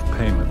receive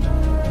payment.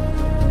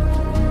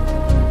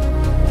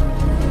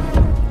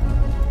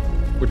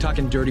 We're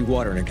talking dirty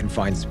water in a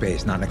confined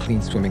space, not in a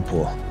clean swimming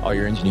pool. All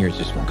your engineers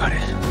just won't cut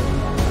it.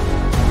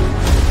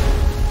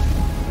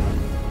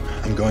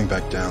 I'm going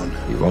back down.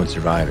 You won't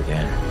survive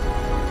again.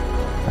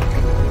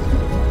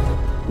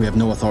 We have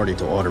no authority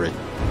to order it.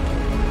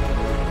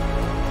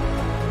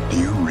 Do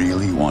you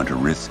really want to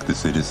risk the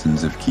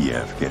citizens of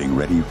Kiev getting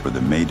ready for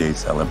the May Day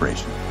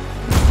celebration?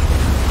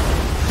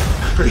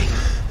 Breathe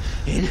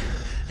in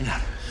and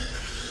out.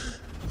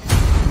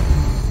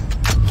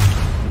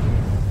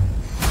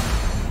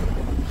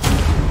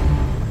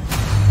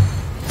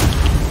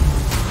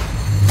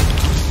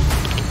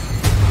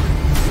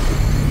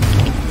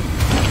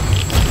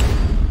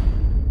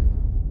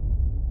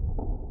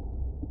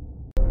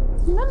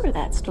 Remember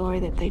that story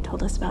that they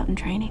told us about in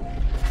training?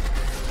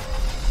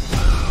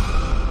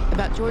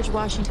 About George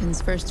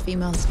Washington's first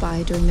female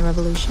spy during the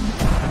Revolution.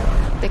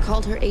 They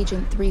called her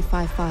Agent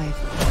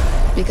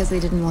 355 because they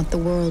didn't want the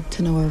world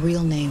to know her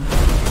real name.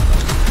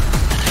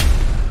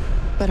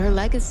 But her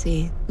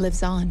legacy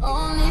lives on.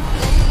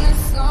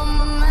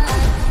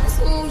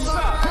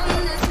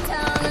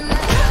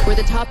 We're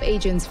the top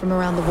agents from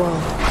around the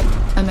world.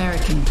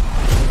 American,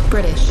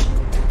 British,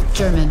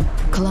 German,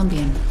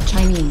 Colombian,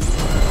 Chinese.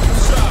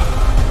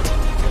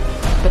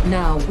 But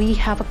now we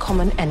have a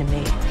common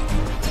enemy.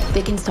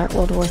 They can start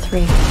World War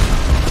III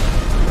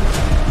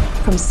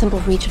from simple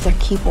reach of their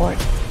keyboard.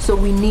 So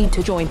we need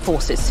to join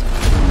forces.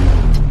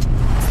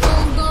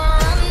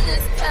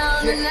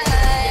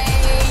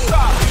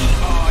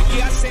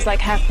 It's like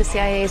half the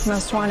CIA's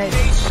most wanted.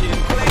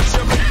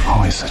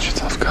 Always such a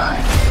tough guy.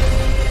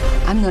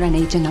 I'm not an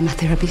agent, I'm a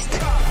therapist.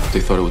 They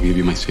thought I would give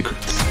you my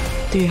secrets.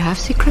 Do you have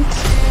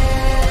secrets?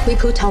 We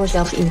put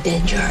ourselves in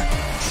danger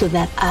so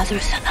that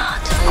others are not.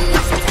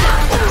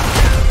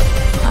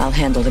 I'll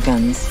handle the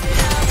guns.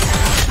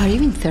 Are you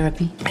in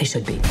therapy? I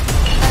should be.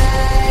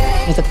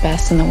 You're the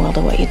best in the world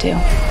at what you do.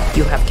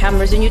 You have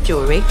cameras in your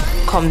jewelry,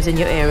 comms in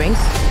your earrings.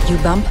 You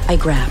bump, I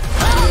grab.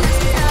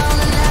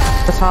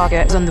 The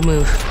target is on the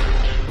move.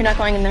 You're not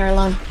going in there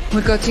alone.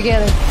 We go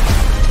together.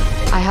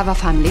 I have a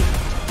family.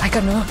 I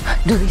cannot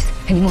do this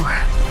anymore.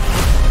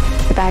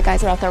 The bad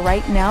guys are out there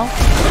right now.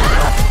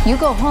 You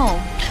go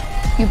home.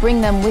 You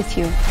bring them with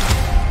you.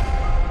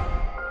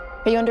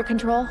 Are you under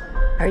control?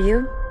 Are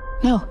you?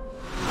 No.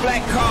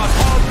 Black cars,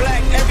 all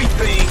black,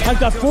 everything. I've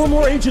got 4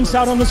 more agents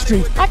out on the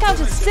street. I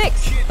counted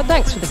 6, but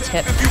thanks for the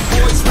tip.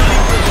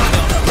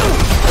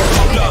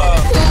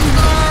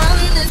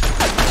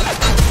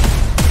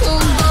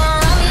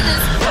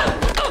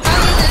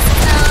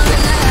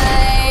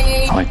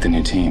 I like the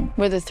new team.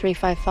 We're the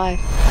 355.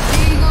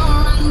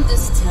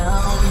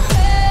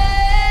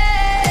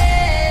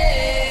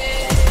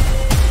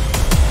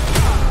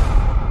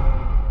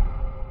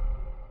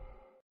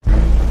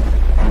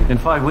 In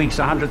 5 weeks,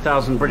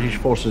 100,000 British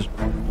forces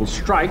will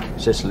strike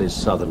Sicily's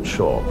southern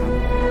shore.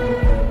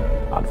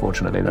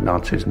 Unfortunately, the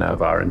Nazis know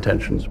of our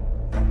intentions.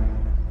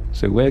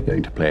 So we're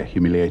going to play a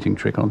humiliating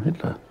trick on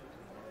Hitler.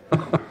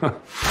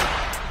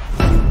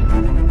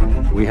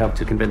 We have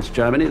to convince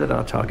Germany that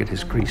our target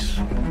is Greece.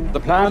 The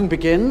plan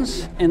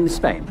begins in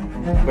Spain,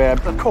 where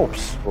a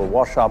corpse will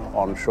wash up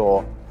on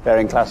shore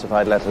bearing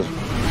classified letters.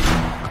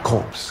 A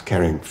corpse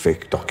carrying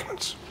fake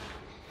documents.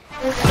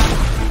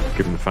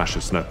 Given the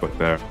fascist network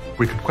there,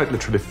 we could quite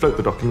literally float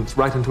the documents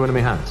right into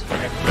enemy hands.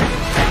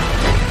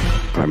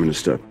 Prime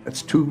Minister,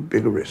 that's too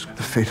big a risk.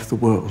 The fate of the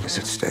world is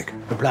at stake.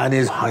 The plan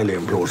is highly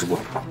implausible.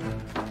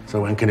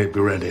 So when can it be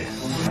ready?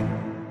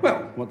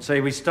 Well, what say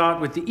we start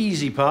with the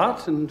easy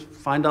part and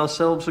find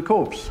ourselves a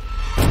corpse?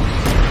 The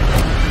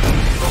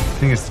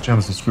thing is, the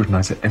Germans will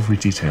scrutinize every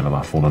detail of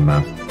our fallen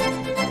man.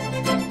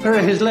 Where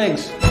are his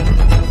legs?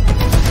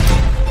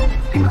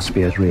 He must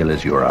be as real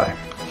as you or I.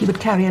 He would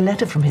carry a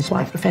letter from his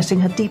wife professing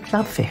her deep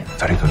love for him.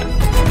 Very good.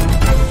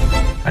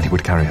 And he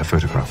would carry her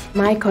photograph.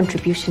 My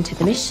contribution to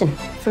the mission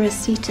for a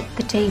seat at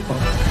the table.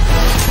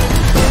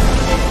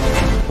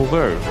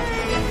 Although,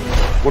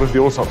 what if the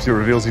autopsy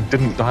reveals he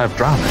didn't die of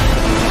drowning?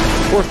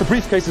 Or if the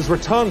briefcase is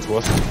returned to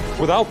us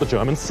without the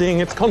Germans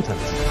seeing its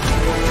contents?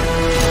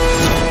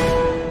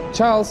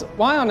 Charles,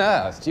 why on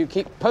earth do you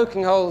keep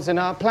poking holes in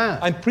our plan?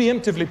 I'm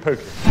preemptively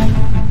poking.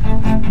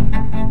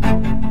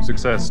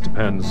 Success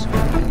depends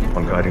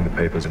on guiding the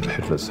papers into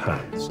Hitler's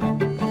hands.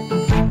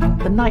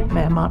 The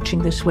nightmare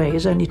marching this way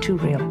is only too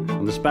real.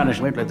 And the Spanish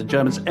won't let the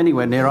Germans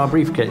anywhere near our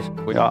briefcase.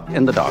 We are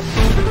in the dark.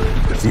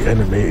 If the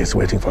enemy is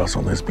waiting for us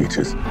on those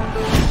beaches,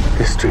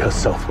 history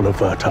herself will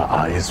avert her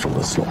eyes from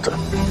the slaughter.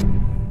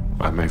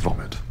 I may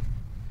vomit.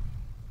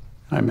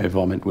 I may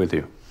vomit with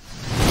you.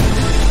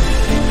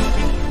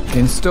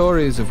 In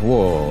stories of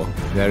war,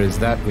 there is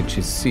that which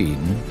is seen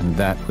and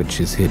that which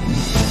is hidden.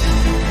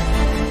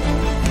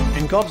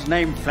 In God's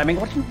name, Fleming,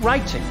 what are you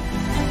writing?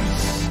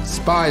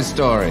 Spy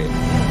story.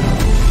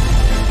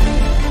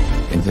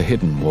 In the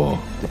hidden war,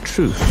 the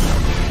truth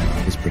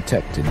is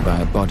protected by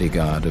a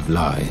bodyguard of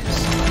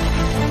lies.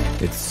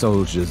 Its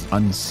soldiers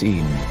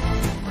unseen,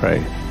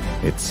 Pray.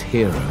 its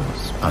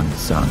heroes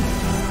unsung.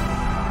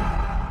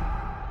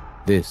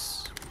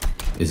 This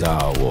is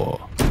our war.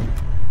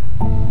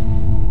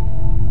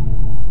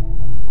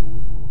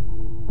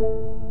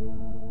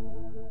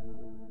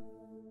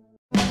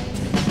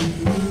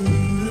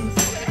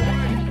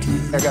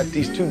 I got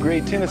these two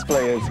great tennis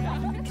players.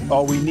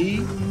 All we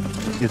need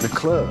is a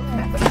club.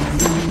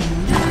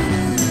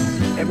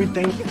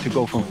 Everything to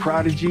go from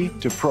prodigy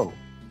to pro.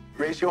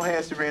 Raise your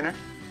hand, Serena.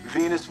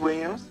 Venus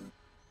Williams.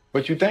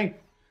 What you think?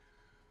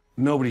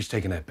 Nobody's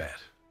taking that bet.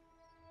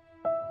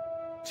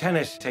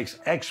 Tennis takes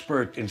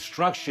expert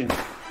instruction.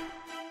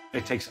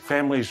 It takes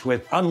families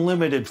with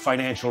unlimited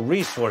financial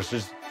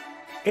resources.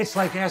 It's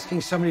like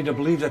asking somebody to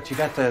believe that you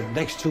got the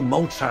next two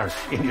Mozarts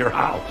in your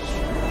house.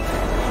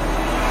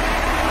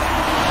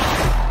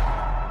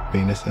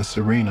 Venus and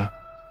Serena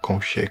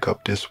gonna shake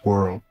up this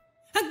world.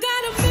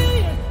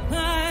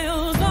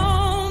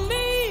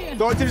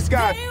 Throw it to the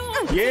sky.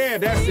 Yeah,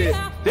 that's it.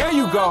 There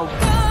you go.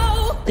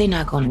 They're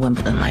not going to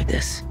Wimbledon like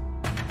this.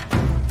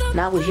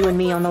 Not with you and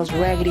me on those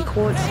raggedy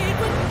courts.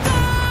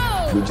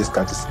 We just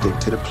got to stick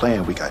to the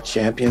plan. We got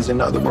champions in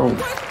the other room.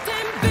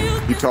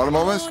 You told him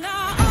all this?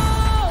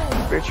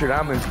 Richard,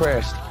 I'm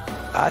impressed.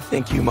 I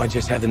think you might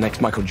just have the next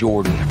Michael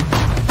Jordan.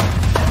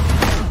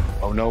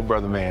 Oh, no,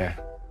 brother man.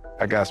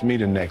 I got me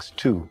the next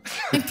two.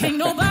 Can't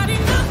nobody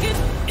knock it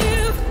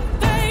if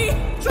they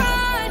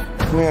try.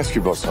 Let me ask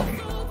you about something.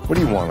 What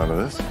do you want out of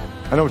this?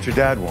 I know what your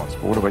dad wants,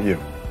 but what about you?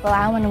 Well,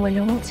 I want to win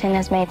the Wimbledon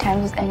as many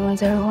times as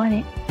anyone's ever won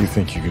it. You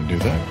think you can do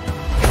that?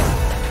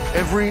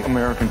 Every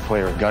American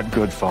player got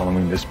good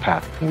following this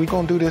path. We're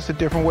gonna do this a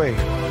different way.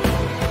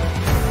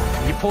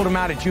 You pulled him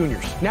out of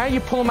juniors. Now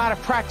you pull him out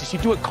of practice. You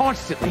do it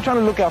constantly. I'm trying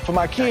to look out for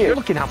my kids. You're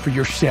looking out for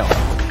yourself.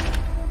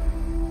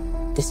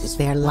 This is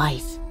their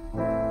life.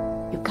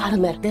 You gotta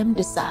let them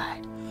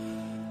decide.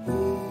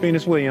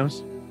 Venus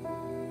Williams,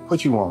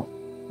 what you want?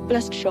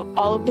 Let's show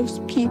all of those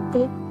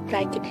people that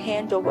I can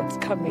handle what's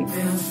coming.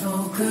 Feels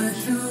so good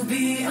to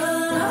be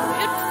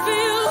alive. It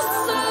feels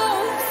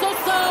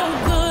so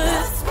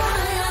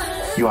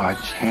good. You are a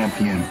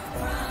champion,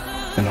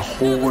 and the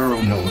whole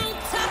world knows it.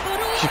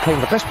 She's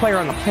playing the best player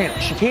on the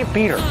planet. She can't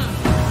beat her.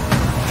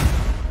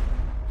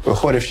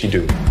 But what if she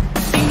do? Ain't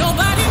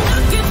nobody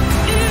knock it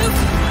if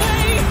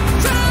they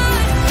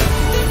try.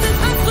 This is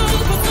how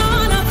super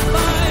gonna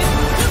fight.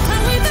 Look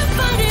how we've been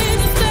fighting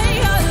to stay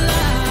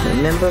alive.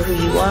 Remember who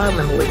you are,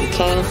 remember where you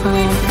came from.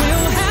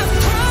 We'll have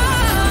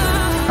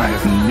tried. I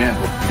have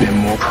never been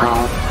more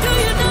proud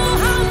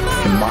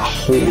in my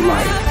whole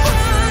life.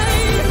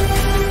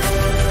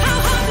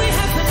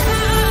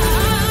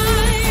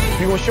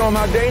 You gonna show them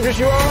how dangerous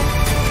you are?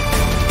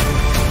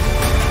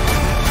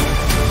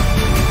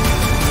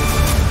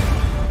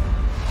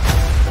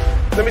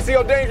 Let me see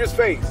your dangerous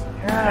face.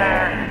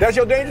 That's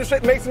your dangerous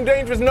face. Make some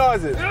dangerous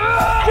noises.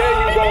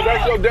 There you go.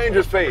 That's your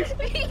dangerous face.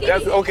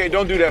 That's okay.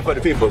 Don't do that for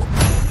the people.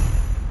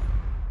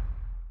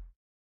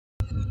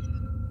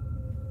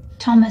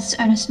 Thomas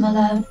Ernest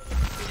Malone,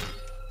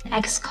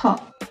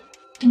 ex-cop,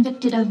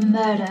 convicted of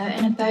murder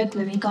in a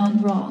burglary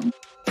gone wrong.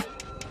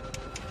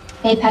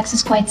 Apex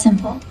is quite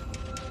simple.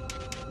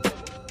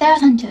 They're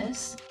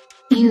hunters.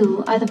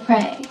 You are the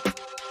prey.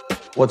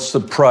 What's the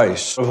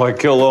price if I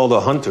kill all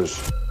the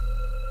hunters?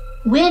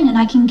 Win and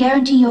I can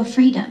guarantee your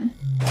freedom.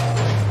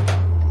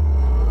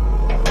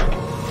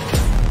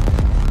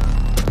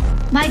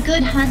 My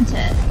good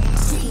hunter,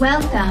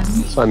 welcome.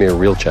 Find me a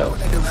real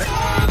challenge.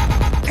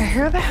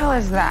 Who the hell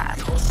is that?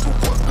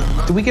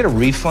 Do we get a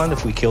refund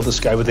if we kill this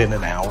guy within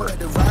an hour?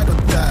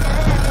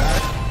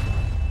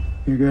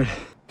 You good?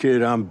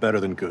 Kid, I'm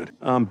better than good.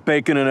 I'm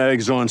bacon and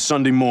eggs on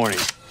Sunday morning.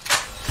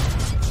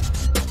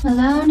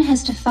 Malone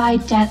has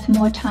defied death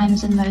more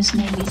times than most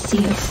Navy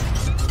SEALs.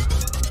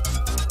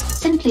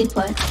 Simply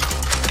put,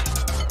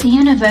 the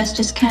universe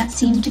just can't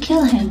seem to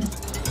kill him.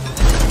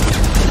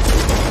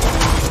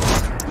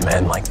 A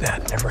man like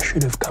that never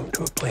should have come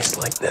to a place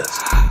like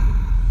this.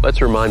 Let's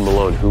remind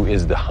Malone who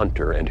is the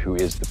hunter and who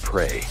is the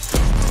prey.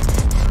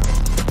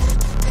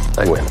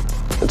 I win.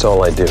 That's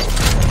all I do.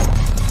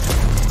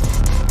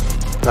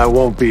 That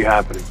won't be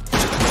happening.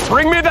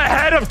 Bring me the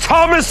head of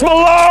Thomas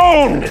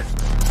Malone!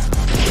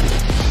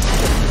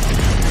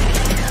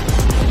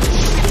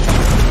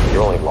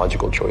 Your only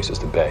logical choice is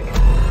to beg.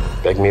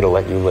 Beg me to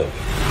let you live.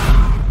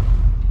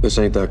 This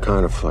ain't that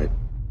kind of fight.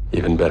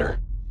 Even better.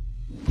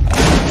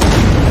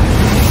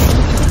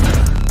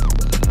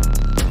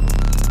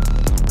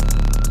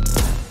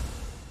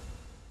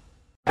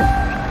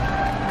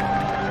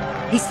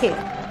 He's here.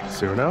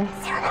 Cyrano?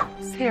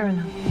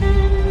 Cyrano.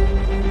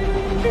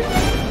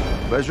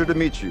 Pleasure to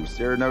meet you,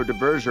 Cyrano de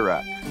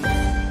Bergerac.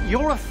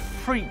 You're a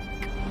freak.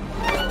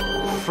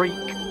 Freak.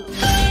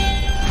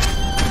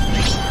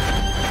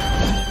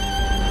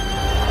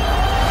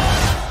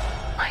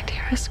 My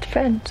dearest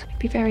friend, I'd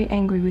be very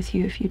angry with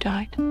you if you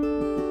died.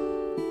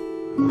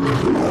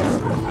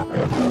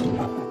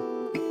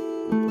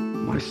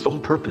 My sole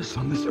purpose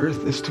on this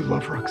earth is to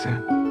love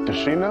Roxanne. Does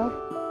she know?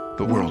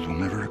 The world will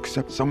never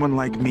accept someone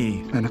like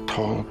me and a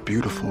tall,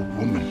 beautiful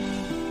woman.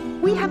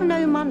 We have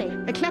no money.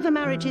 A clever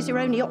marriage is your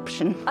only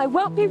option. I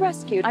won't be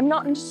rescued. I'm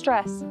not in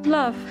distress.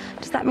 Love,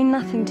 does that mean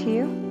nothing to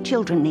you?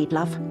 Children need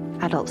love.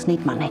 Adults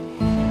need money.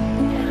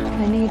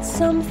 I need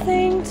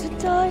something to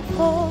die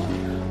for,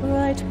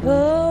 write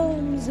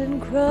poems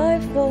and cry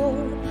for,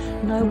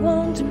 and I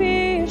won't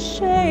be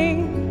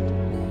ashamed.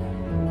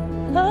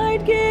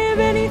 I'd give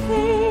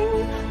anything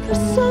for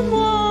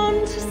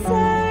someone to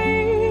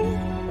say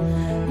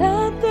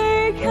that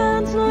they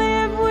can't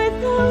live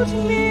without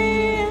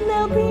me, and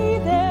they'll be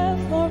there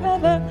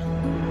forever.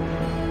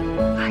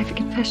 I have a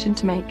confession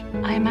to make.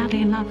 I am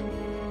madly in love,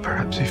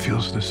 Perhaps he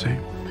feels the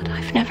same. but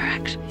I've never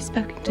actually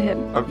spoken to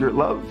him. Of your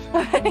love?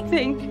 I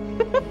think.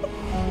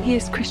 He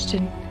is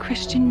Christian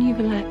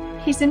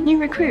Neuvillette. He's a new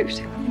recruit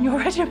in your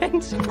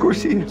regiment. Of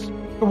course he is.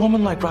 A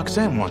woman like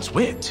Roxanne wants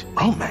wit,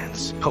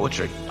 romance,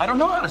 poetry. I don't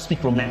know how to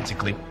speak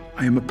romantically.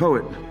 I am a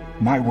poet.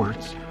 My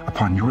words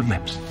upon your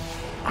lips.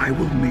 I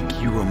will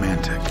make you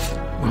romantic.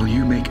 Will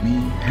you make me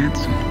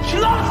handsome? She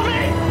loves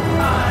me!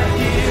 I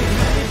give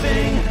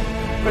anything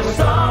for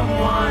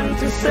someone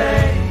to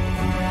say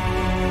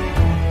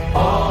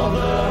all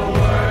the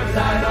words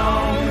I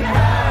don't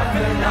have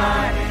and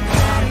I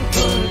can't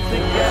put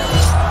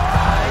together.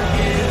 I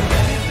give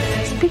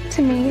anything. Speak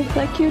to me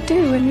like you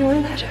do in your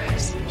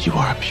letters. You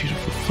are a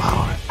beautiful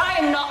flower. I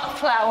am not a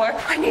flower.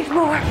 I need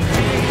more.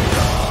 She's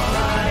all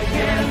I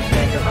can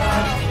think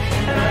about,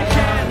 and I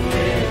can't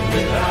live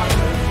without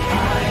her.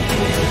 I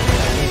give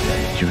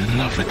anything. You're in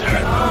love with her.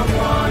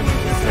 Someone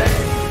to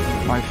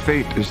say. My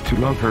fate is to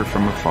love her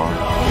from afar.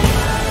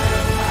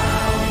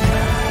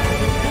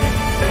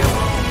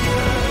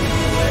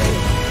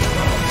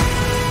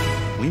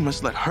 We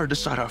must let her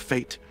decide our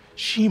fate.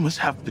 She must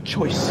have the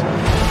choice.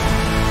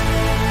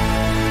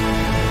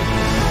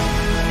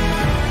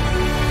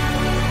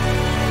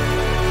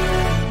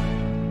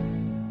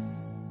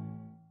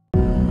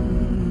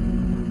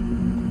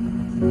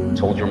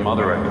 Told your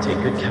mother I would take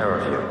good care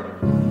of you.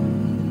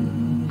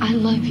 I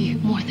love you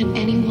more than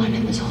anyone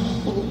in this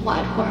whole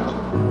wide world.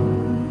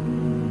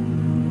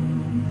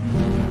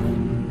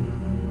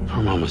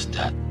 Her mom is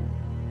dead.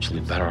 She'll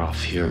be better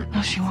off here.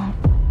 No, she won't.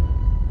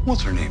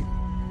 What's her name?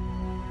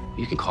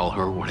 You can call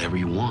her whatever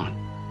you want.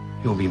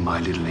 You'll be my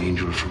little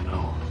angel from now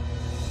on.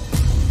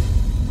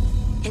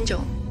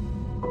 Angel,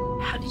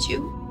 how did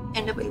you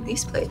end up in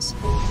this place?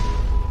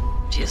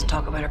 She doesn't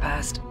talk about her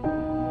past.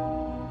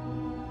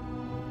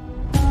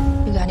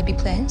 You got any big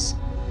plans?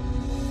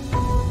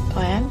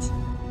 Plans?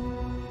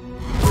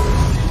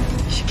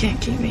 She can't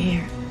keep me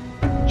here.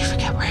 You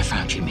forget where I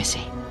found you,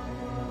 Missy.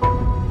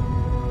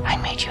 I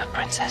made you a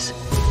princess.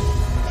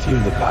 Feel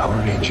the Power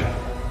Ranger.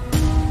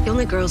 The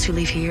only girls who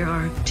leave here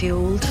are too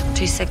old,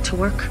 too sick to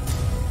work,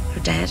 or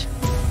dead.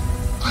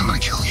 I'm gonna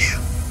kill you.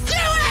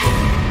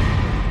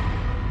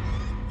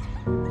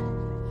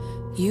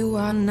 You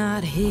are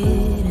not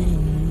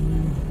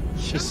hidden.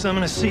 She's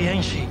something to see,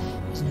 ain't she?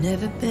 There's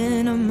never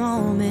been a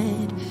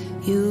moment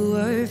you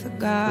were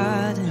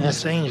forgotten.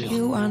 That's Angel.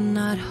 You are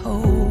not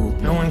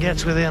hope. No one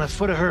gets within a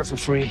foot of her for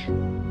free.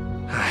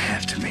 I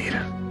have to meet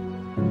her.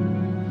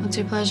 What's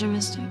your pleasure,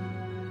 mister?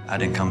 I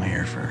didn't come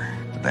here for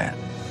that.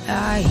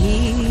 I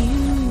hear you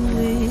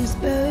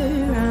whisper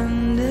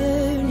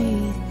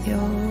underneath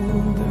your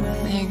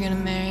breath. You're gonna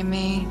marry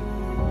me.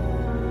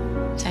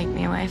 Take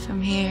me away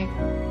from here.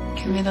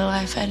 Give me the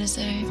life I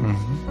deserve.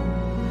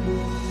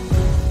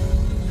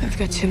 I've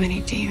got too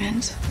many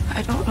demons.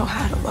 I don't know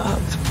how to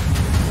love.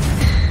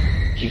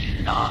 You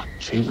cannot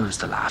choose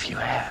the life you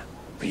have,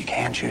 but you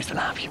can choose the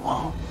life you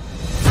want.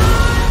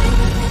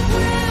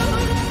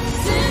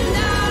 Send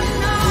out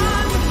an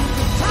army,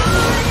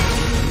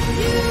 find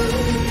you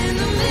in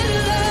the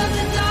middle of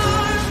the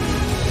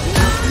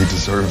dark. He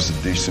deserves a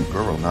decent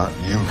girl, not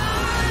you.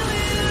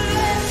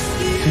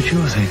 Did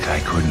you think I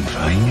couldn't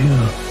find you?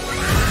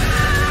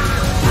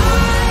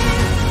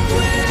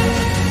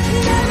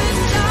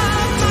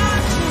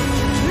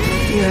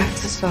 You have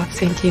to stop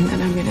thinking that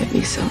I'm gonna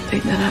be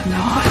something that I'm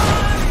not.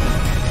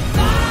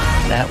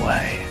 That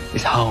way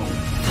is home.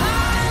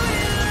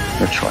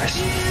 Your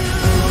choice.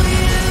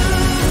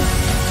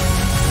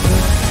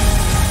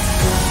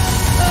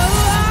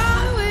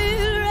 I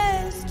will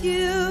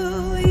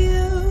rescue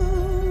you.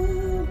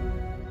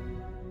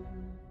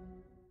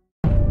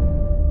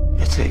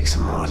 It takes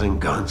more than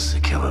guns to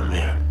kill a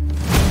man.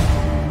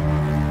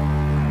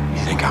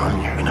 You think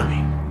I'm your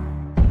enemy?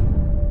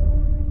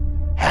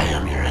 I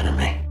am your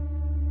enemy.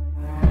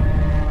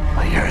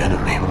 But your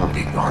enemy won't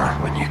be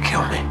gone when you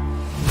kill me.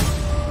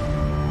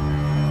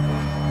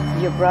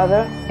 Your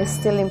brother is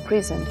still in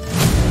prison.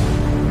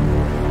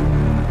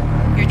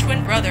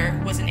 twin brother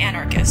was an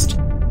anarchist.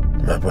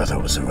 My brother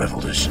was a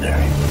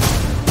revolutionary.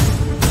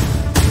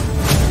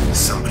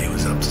 Somebody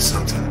was up to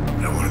something,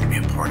 and I wanted to be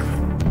a part of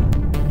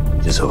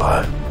it. He's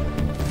alive.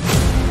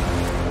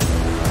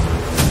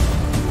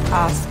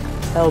 Ask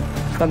help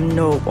from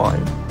no one.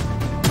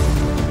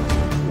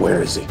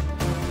 Where is he?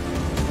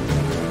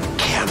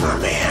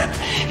 Cameraman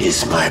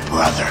is my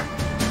brother.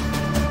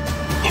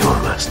 He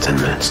won't last 10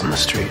 minutes on the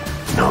street,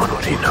 knowing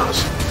what he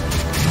knows.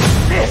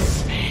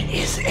 This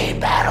is a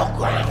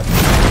battleground.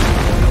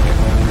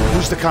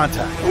 Who's the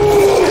contact?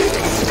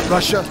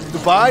 Russia?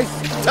 Dubai?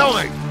 Tell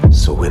me!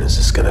 So when is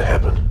this gonna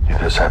happen?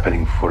 It is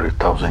happening for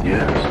 1,000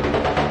 years.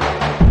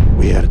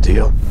 We had a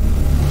deal.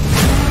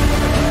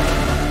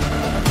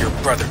 Your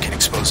brother can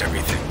expose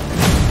everything.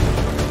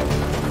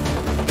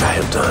 I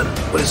have done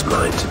what is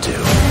mine to do.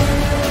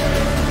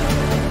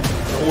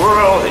 The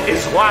world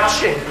is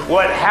watching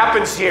what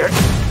happens here.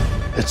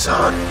 It's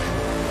on.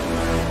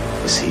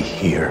 Is he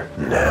here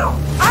now?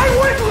 I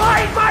would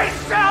light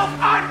myself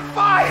on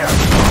fire!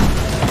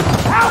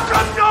 How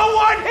come no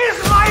one is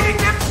lighting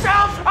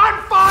themselves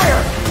on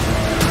fire?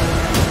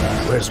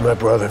 Where's my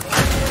brother?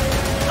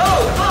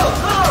 Oh!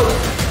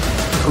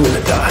 I'm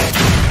gonna die.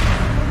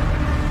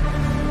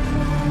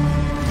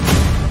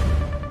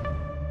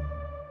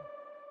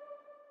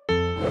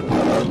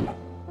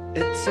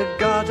 It's a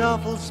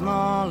god-awful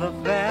small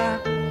affair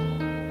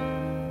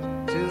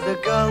to the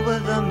girl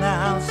with the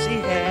mousy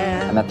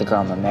hair. I met the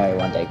girl I'm gonna marry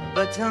one day.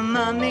 But her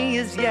mommy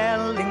is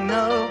yelling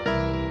no,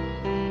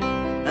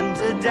 and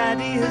her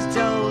daddy has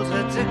told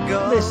her to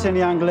go. Listen,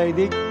 young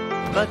lady.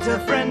 But her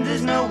friend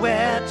is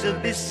nowhere to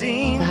be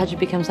seen. How'd you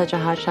become such a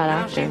hotshot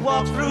actor?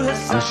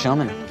 I'm a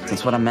showman.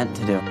 That's what I'm meant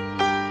to do.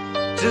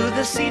 To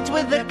the seat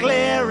with the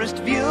clearest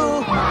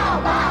view.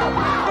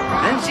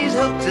 And she's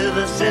hooked to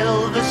the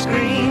silver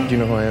screen. Do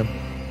you know who I am?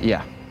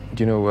 Yeah.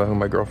 Do you know who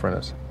my girlfriend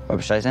is?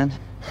 Barbra Streisand?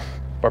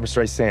 Barbra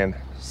Streisand.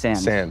 Sand.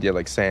 Sand, yeah,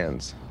 like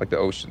sands. Like the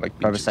ocean, like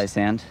Barbra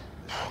Streisand?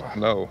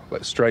 No,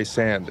 like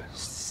Streisand.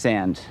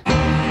 Sand.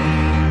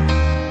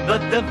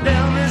 But the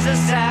film is a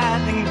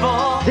sad thing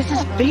for. This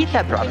is fate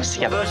that brought us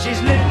together. But she's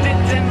lived it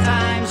 10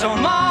 times or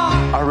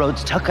more. Our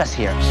roads took us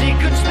here. She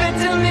could spit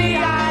in the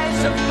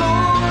eyes of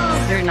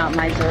fools. You're not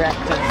my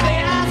director.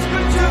 They ask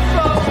her to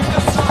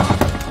focus on.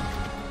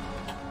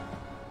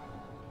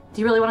 Do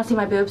you really want to see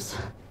my boobs?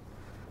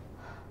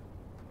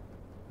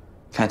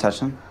 Can I touch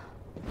them?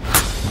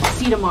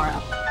 See you tomorrow.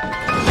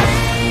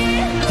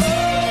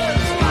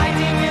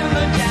 Fighting in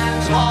the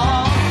dance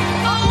hall.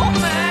 Oh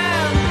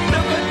man,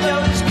 look at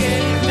those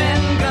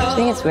cavemen go. I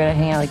think it's weird I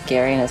hang out with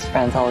Gary and his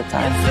friends all the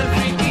time.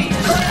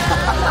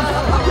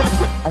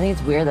 I think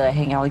it's weird that I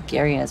hang out with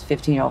Gary and his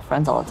 15-year-old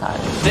friends all the time.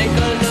 Take a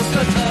look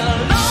at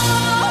her.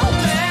 Oh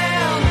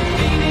man,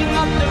 beating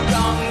up the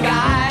wrong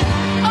guy.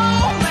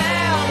 Oh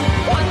man,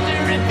 wonder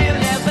if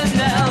you'll ever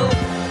know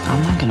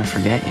I'm not gonna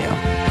forget you.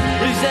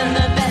 who's in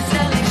the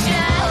best-selling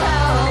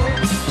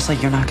show. Just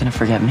like you're not gonna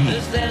forget me.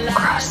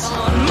 Gross.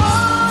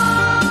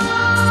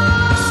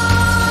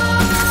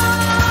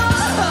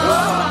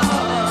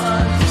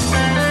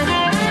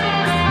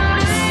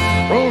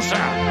 Roll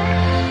sound.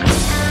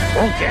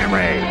 Roll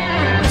camera A.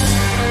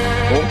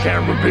 Roll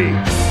camera B.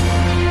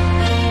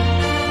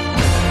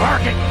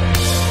 Marking.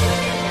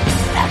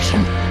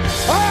 Action.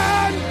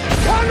 And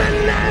coming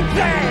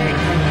Nancy!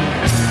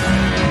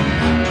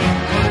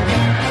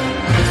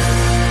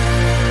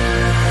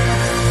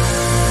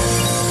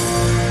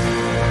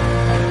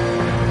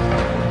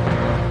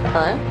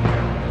 Hello?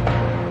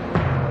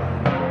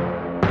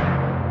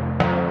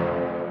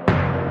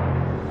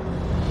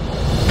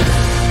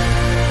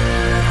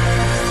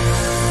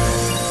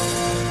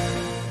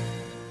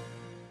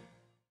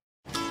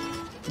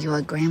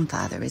 Your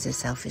grandfather is a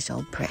selfish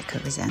old prick who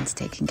resents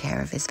taking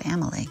care of his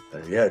family.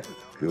 And yet,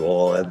 you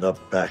all end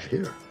up back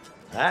here.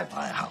 At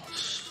my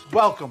house.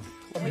 Welcome.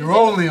 Your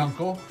only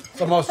uncle,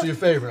 but also your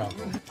favorite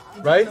uncle.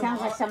 Right?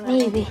 Sounds like some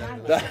maybe.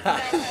 I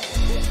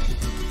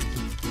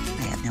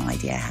have no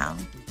idea how,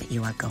 but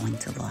you are going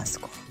to law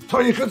school. So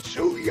you can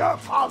sue your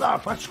father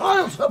for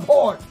child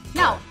support.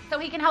 No, so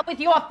he can help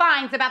with your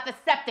fines about the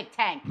septic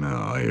tank.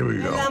 No, here we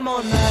go. I'm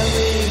on my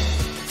way.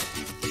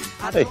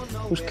 Hey,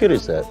 whose kid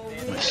is that?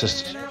 My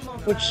sister's.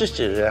 Which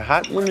sister? The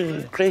hot one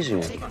or the crazy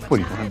one? What,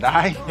 are you gonna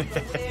die?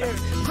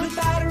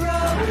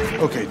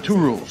 Okay, 2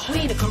 rules.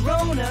 I'm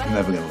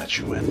never gonna let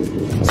you in.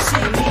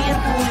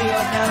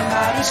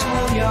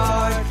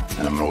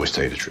 And I'm gonna always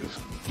tell you the truth.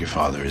 Your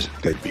father is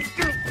deadbeat.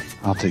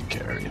 I'll take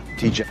care of you.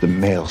 Teach you the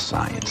male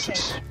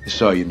sciences. I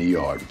saw you in the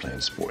yard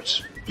playing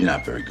sports. You're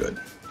not very good.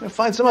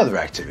 Find some other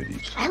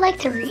activities. I like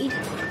to read.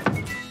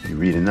 You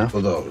read enough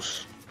of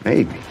those?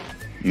 Maybe.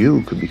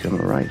 You could become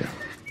a writer.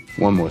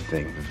 One more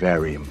thing,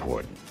 very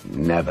important.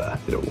 Never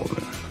hit a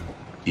woman,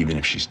 even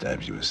if she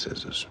stabs you with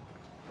scissors.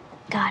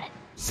 Got it.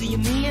 See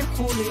me and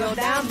Julio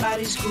down by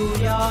the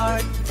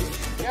schoolyard.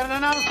 Got an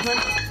announcement.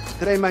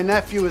 Today, my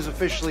nephew is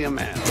officially a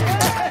man.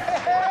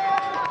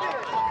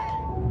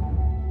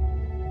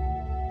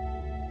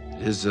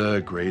 It is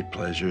a great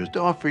pleasure to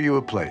offer you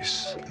a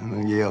place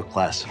in the Yale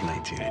class of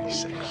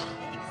 1986.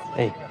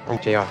 Hey, I'm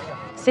JR.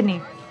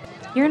 Sydney,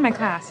 you're in my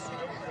class.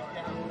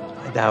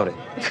 I doubt it.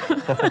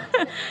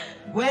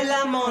 Well,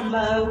 I'm on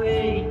my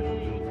way.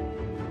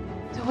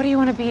 So what do you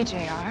want to be,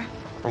 JR?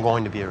 I'm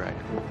going to be a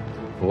writer.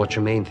 Well, what's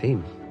your main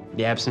theme?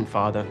 The absent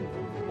father.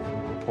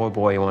 Poor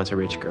boy who wants a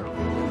rich girl.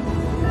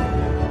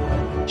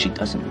 She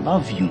doesn't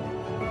love you.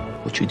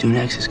 What you do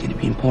next is going to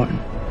be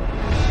important.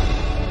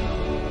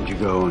 Would you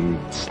go and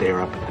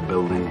stare up at the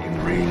building in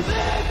the rain?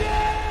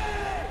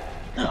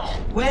 No.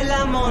 Well,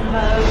 I'm on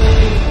my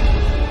way.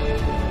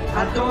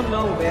 I don't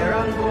know where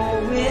I'm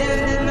going,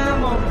 and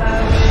I'm on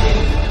my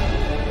way.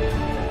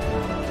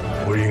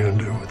 What are you gonna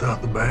do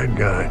without the bad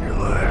guy in your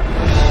life?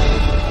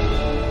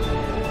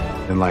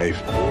 In life,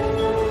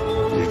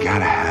 you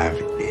gotta have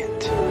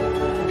it.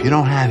 If you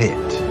don't have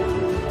it,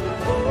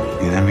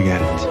 you never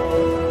get it.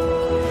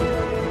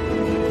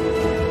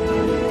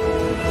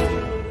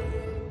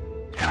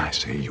 And I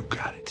say you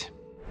got it.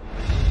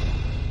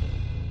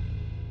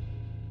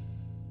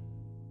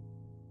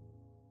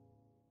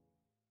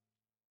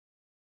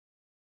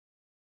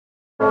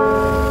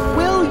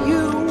 Will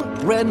you,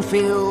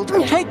 Renfield,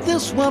 take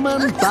this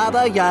woman,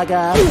 Baba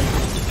Yaga?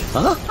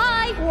 Huh?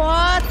 Hi,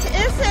 what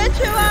is it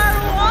you are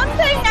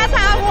wanting at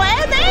our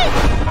wedding?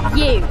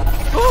 You.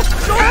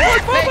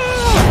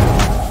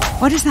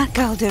 What is that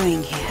girl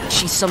doing here?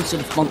 She's some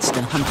sort of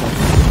monster hunter.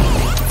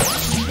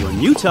 Your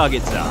new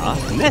targets are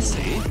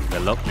Nessie, the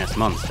Loch Ness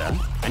Monster,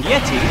 and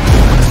Yeti,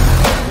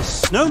 the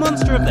snow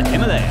monster of the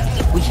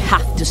Himalayas. We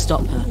have to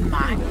stop her.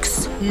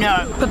 Max,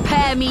 no.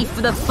 Prepare me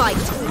for the fight.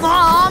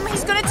 Mom,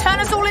 he's gonna turn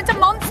us all into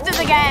monsters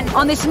again.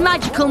 On this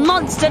magical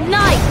monster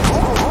night.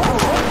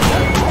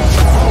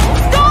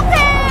 Stop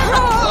him!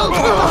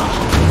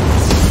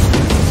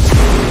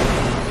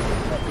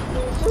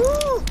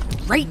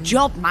 Great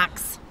job,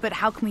 Max. But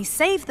how can we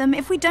save them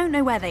if we don't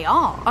know where they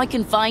are? I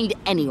can find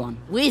anyone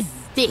with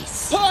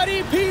this.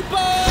 Party people!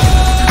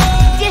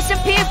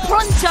 Disappear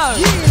pronto!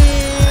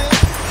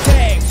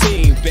 Tag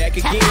team back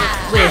again.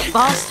 We're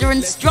faster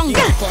and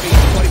stronger.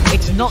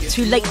 It's not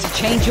too late to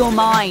change your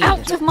mind.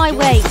 Out of my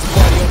way.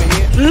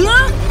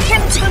 Look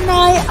into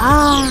my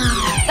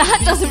eyes.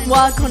 That doesn't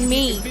work on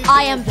me.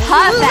 I am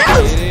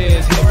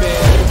perfect.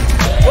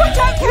 Watch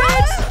out,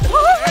 kids!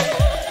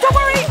 Don't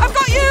worry, I've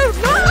got you!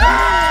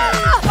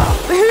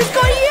 Who's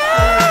got you?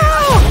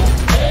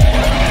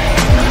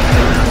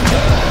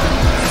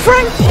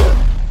 Frank!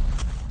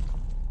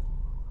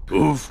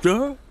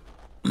 Oofda?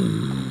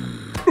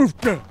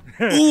 Oofda!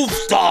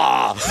 Oofda!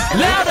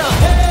 Louder!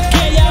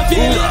 Can you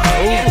feel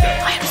it?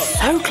 I am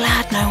so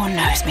glad no one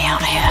knows me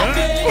out here.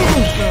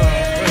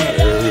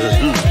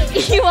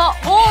 You are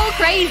all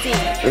crazy.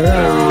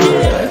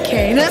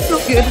 Okay, that's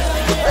not good.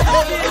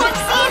 Can't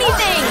see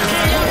anything.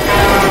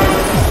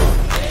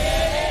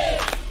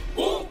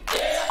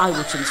 I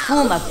will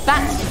transform a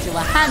bat into a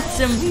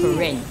handsome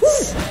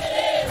prince.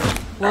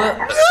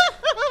 Whoops.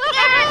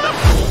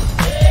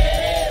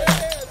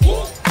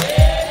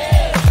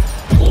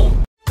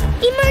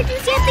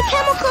 Emergency at the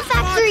chemical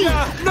factory!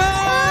 No!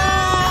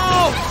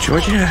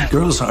 Georgia,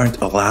 girls aren't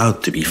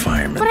allowed to be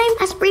firemen. But I'm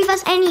as brave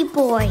as any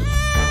boy.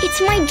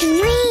 It's my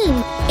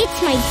dream.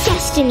 It's my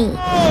destiny.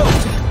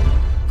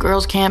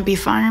 Girls can't be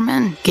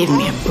firemen. Give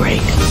me a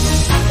break.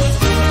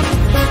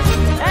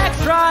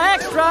 Extra,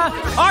 extra!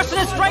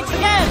 Arsonist strikes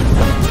again!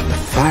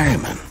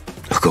 Firemen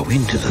go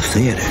into the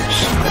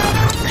theaters.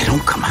 They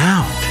don't come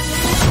out.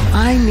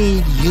 I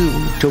need you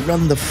to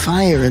run the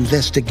fire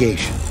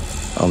investigation.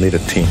 I'll need a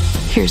team.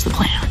 Here's the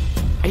plan.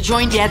 I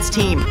joined Yad's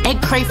team.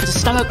 Egg crate for the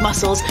stomach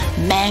muscles,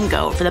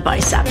 mango for the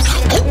biceps.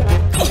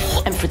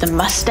 And for the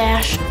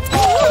mustache...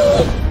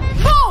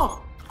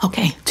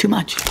 Okay, too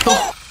much.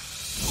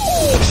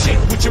 Shake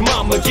what your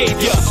mama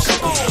gave ya.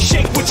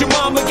 Shake what your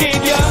mama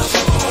gave ya.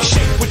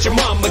 Shake what your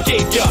mama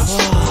gave ya.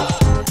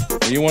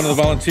 Are you one of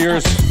the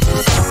volunteers?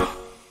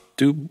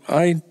 Do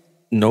I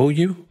know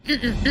you?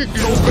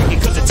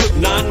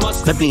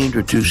 Let me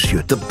introduce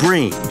you to the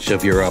brains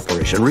of your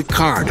operation,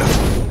 Ricardo.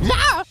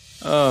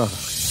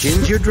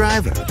 Ginger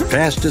driver,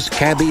 fastest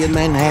cabbie in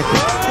Manhattan.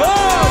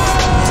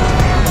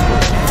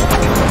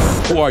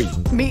 Who are you?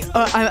 Me,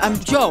 I'm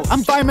Joe.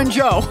 I'm Fireman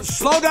Joe.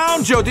 Slow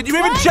down, Joe. Did you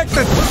even check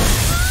the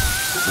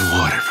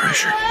Water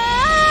pressure.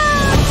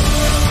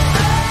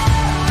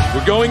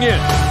 We're going in.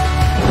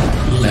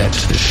 Let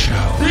the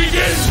show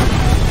begin.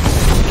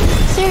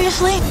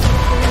 Seriously?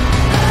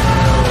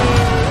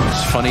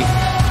 It's funny.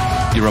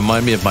 You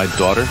remind me of my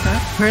daughter. Huh?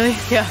 Really?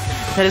 Yeah,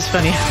 that is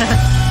funny.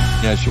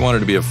 Yeah, she wanted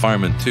to be a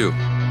fireman too.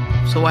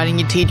 So why didn't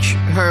you teach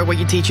her what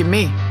you're teaching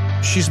me?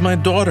 She's my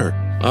daughter.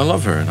 I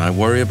love her, and I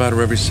worry about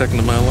her every second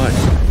of my life.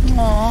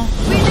 Aww.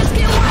 We just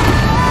get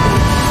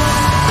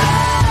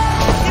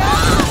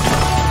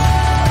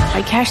If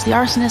I catch the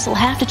arsonist, I'll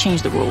have to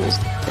change the rules.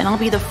 Then I'll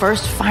be the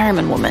first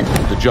fireman woman.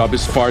 The job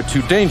is far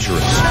too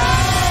dangerous.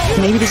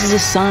 Maybe this is a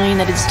sign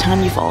that it's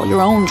time you follow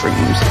your own dreams.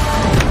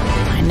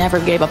 I never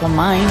gave up on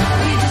mine.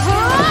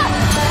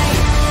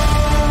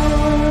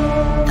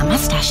 The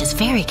mustache is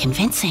very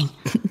convincing.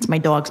 It's my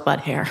dog's butt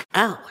hair.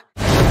 Ow.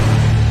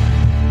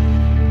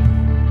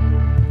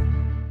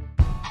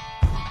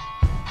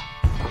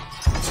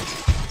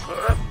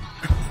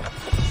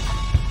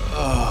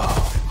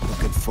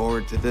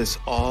 forward to this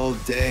all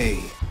day.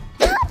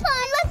 Come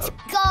on, let's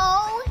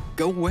go.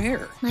 Go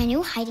where? My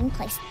new hiding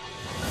place.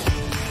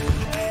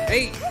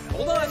 Hey,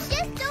 hold on. It's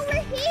just over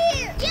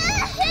here.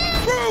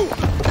 Bro!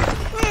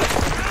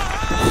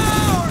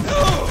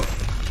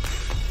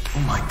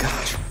 Oh my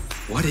gosh,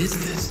 what is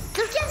this?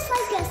 They're just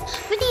like us,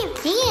 but they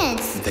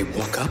dance. They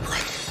walk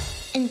upright.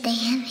 And they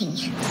have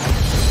hands.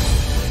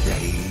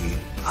 They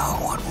are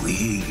what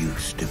we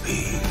used to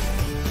be.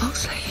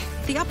 Mosley,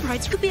 the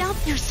uprights could be out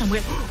there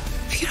somewhere.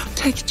 If you don't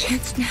take a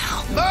chance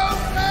now.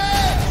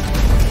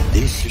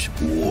 This is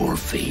war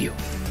for you.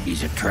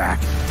 He's a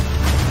track.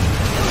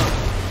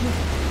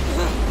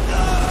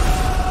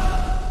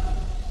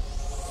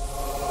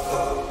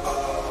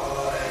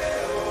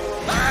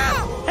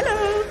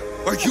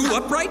 Are you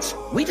uprights?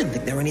 We didn't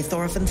think there were any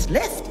Thorfins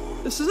left.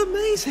 This is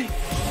amazing.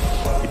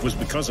 It was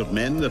because of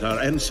men that our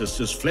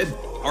ancestors fled.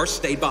 Ours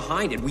stayed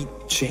behind and we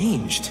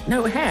changed.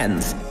 No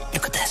hands.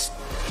 Look at this.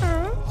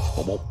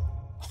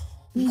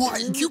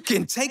 What? You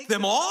can take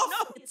them off?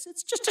 No, it's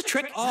just a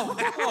trick. Oh.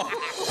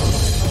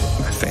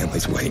 My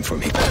family's waiting for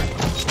me.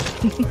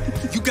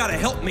 You gotta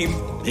help me.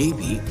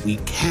 Maybe we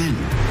can.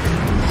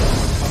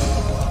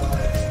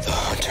 The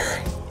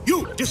hunter.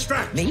 You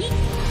distract Me?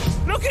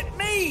 Look at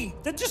me!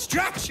 The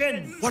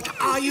distraction! What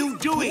are you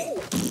doing?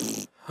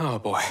 Oh,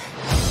 boy.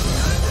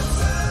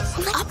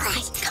 Will the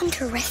uprights come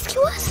to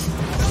rescue us?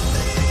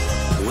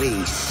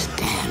 We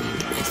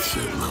stand with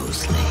you,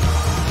 Mosley.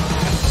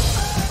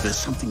 There's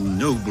something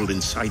noble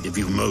inside of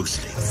you,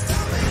 Mosley.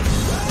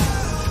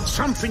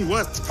 Something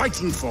worth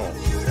fighting for.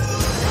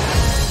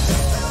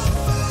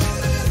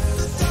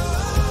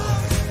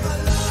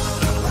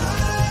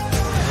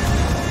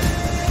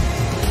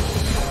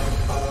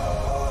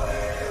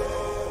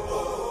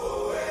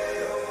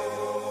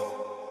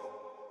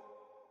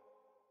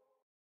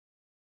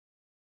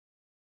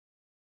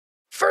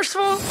 First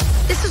of all,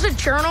 this is a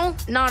journal,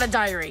 not a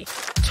diary.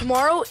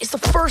 Tomorrow is the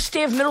first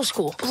day of middle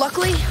school.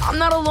 Luckily, I'm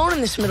not alone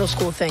in this middle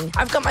school thing.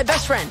 I've got my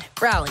best friend,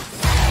 Riley.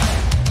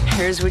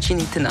 Here's what you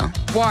need to know.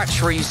 Watch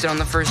where you sit on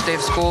the first day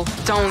of school.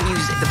 Don't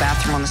use the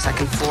bathroom on the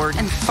second floor.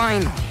 And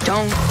finally,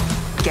 don't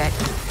get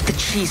the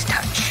cheese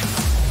touch.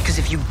 Because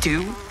if you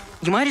do,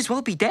 you might as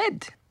well be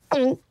dead.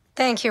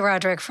 Thank you,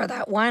 Roderick, for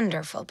that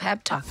wonderful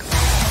pep talk.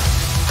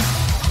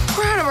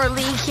 We're out of our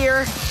league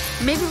here.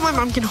 Maybe my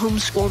mom can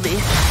homeschool me.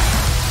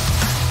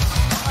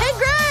 Hey,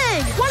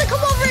 Greg! Want to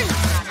come over and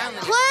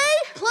play?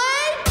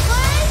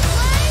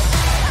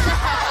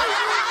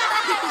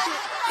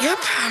 Yep,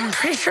 I'm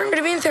pretty sure I'm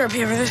going to be in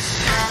therapy over this.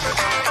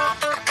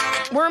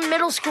 We're in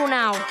middle school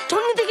now.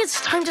 Don't you think it's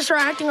time to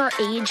start acting our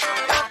age?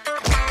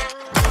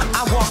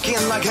 I walk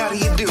in like, how do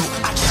you do?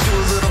 I just do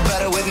a little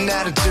better with an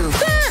attitude.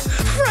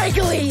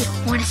 Freckly!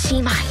 Want to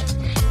see my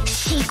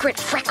secret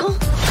freckle?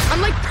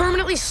 I'm like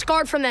permanently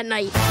scarred from that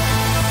night.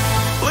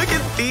 Look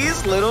at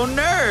these little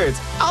nerds.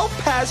 I'll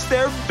pass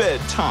their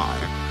bedtime.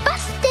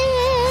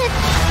 Busted!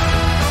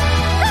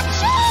 The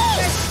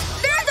cheese!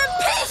 There's a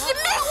piece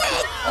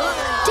missing!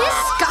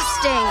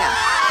 Disgusting!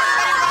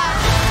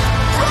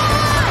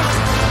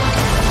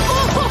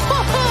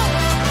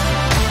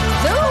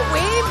 No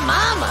way,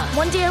 mama!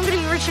 One day I'm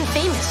gonna be rich and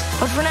famous.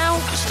 But for now,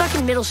 I'm stuck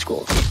in middle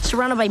school,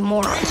 surrounded by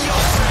morons.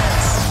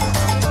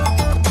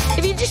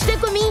 If you just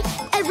stick with me,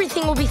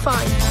 everything will be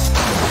fine.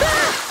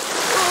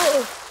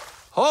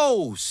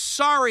 Oh,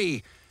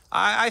 sorry.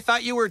 I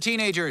thought you were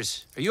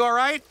teenagers. Are you all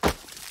right?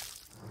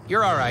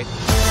 You're all right.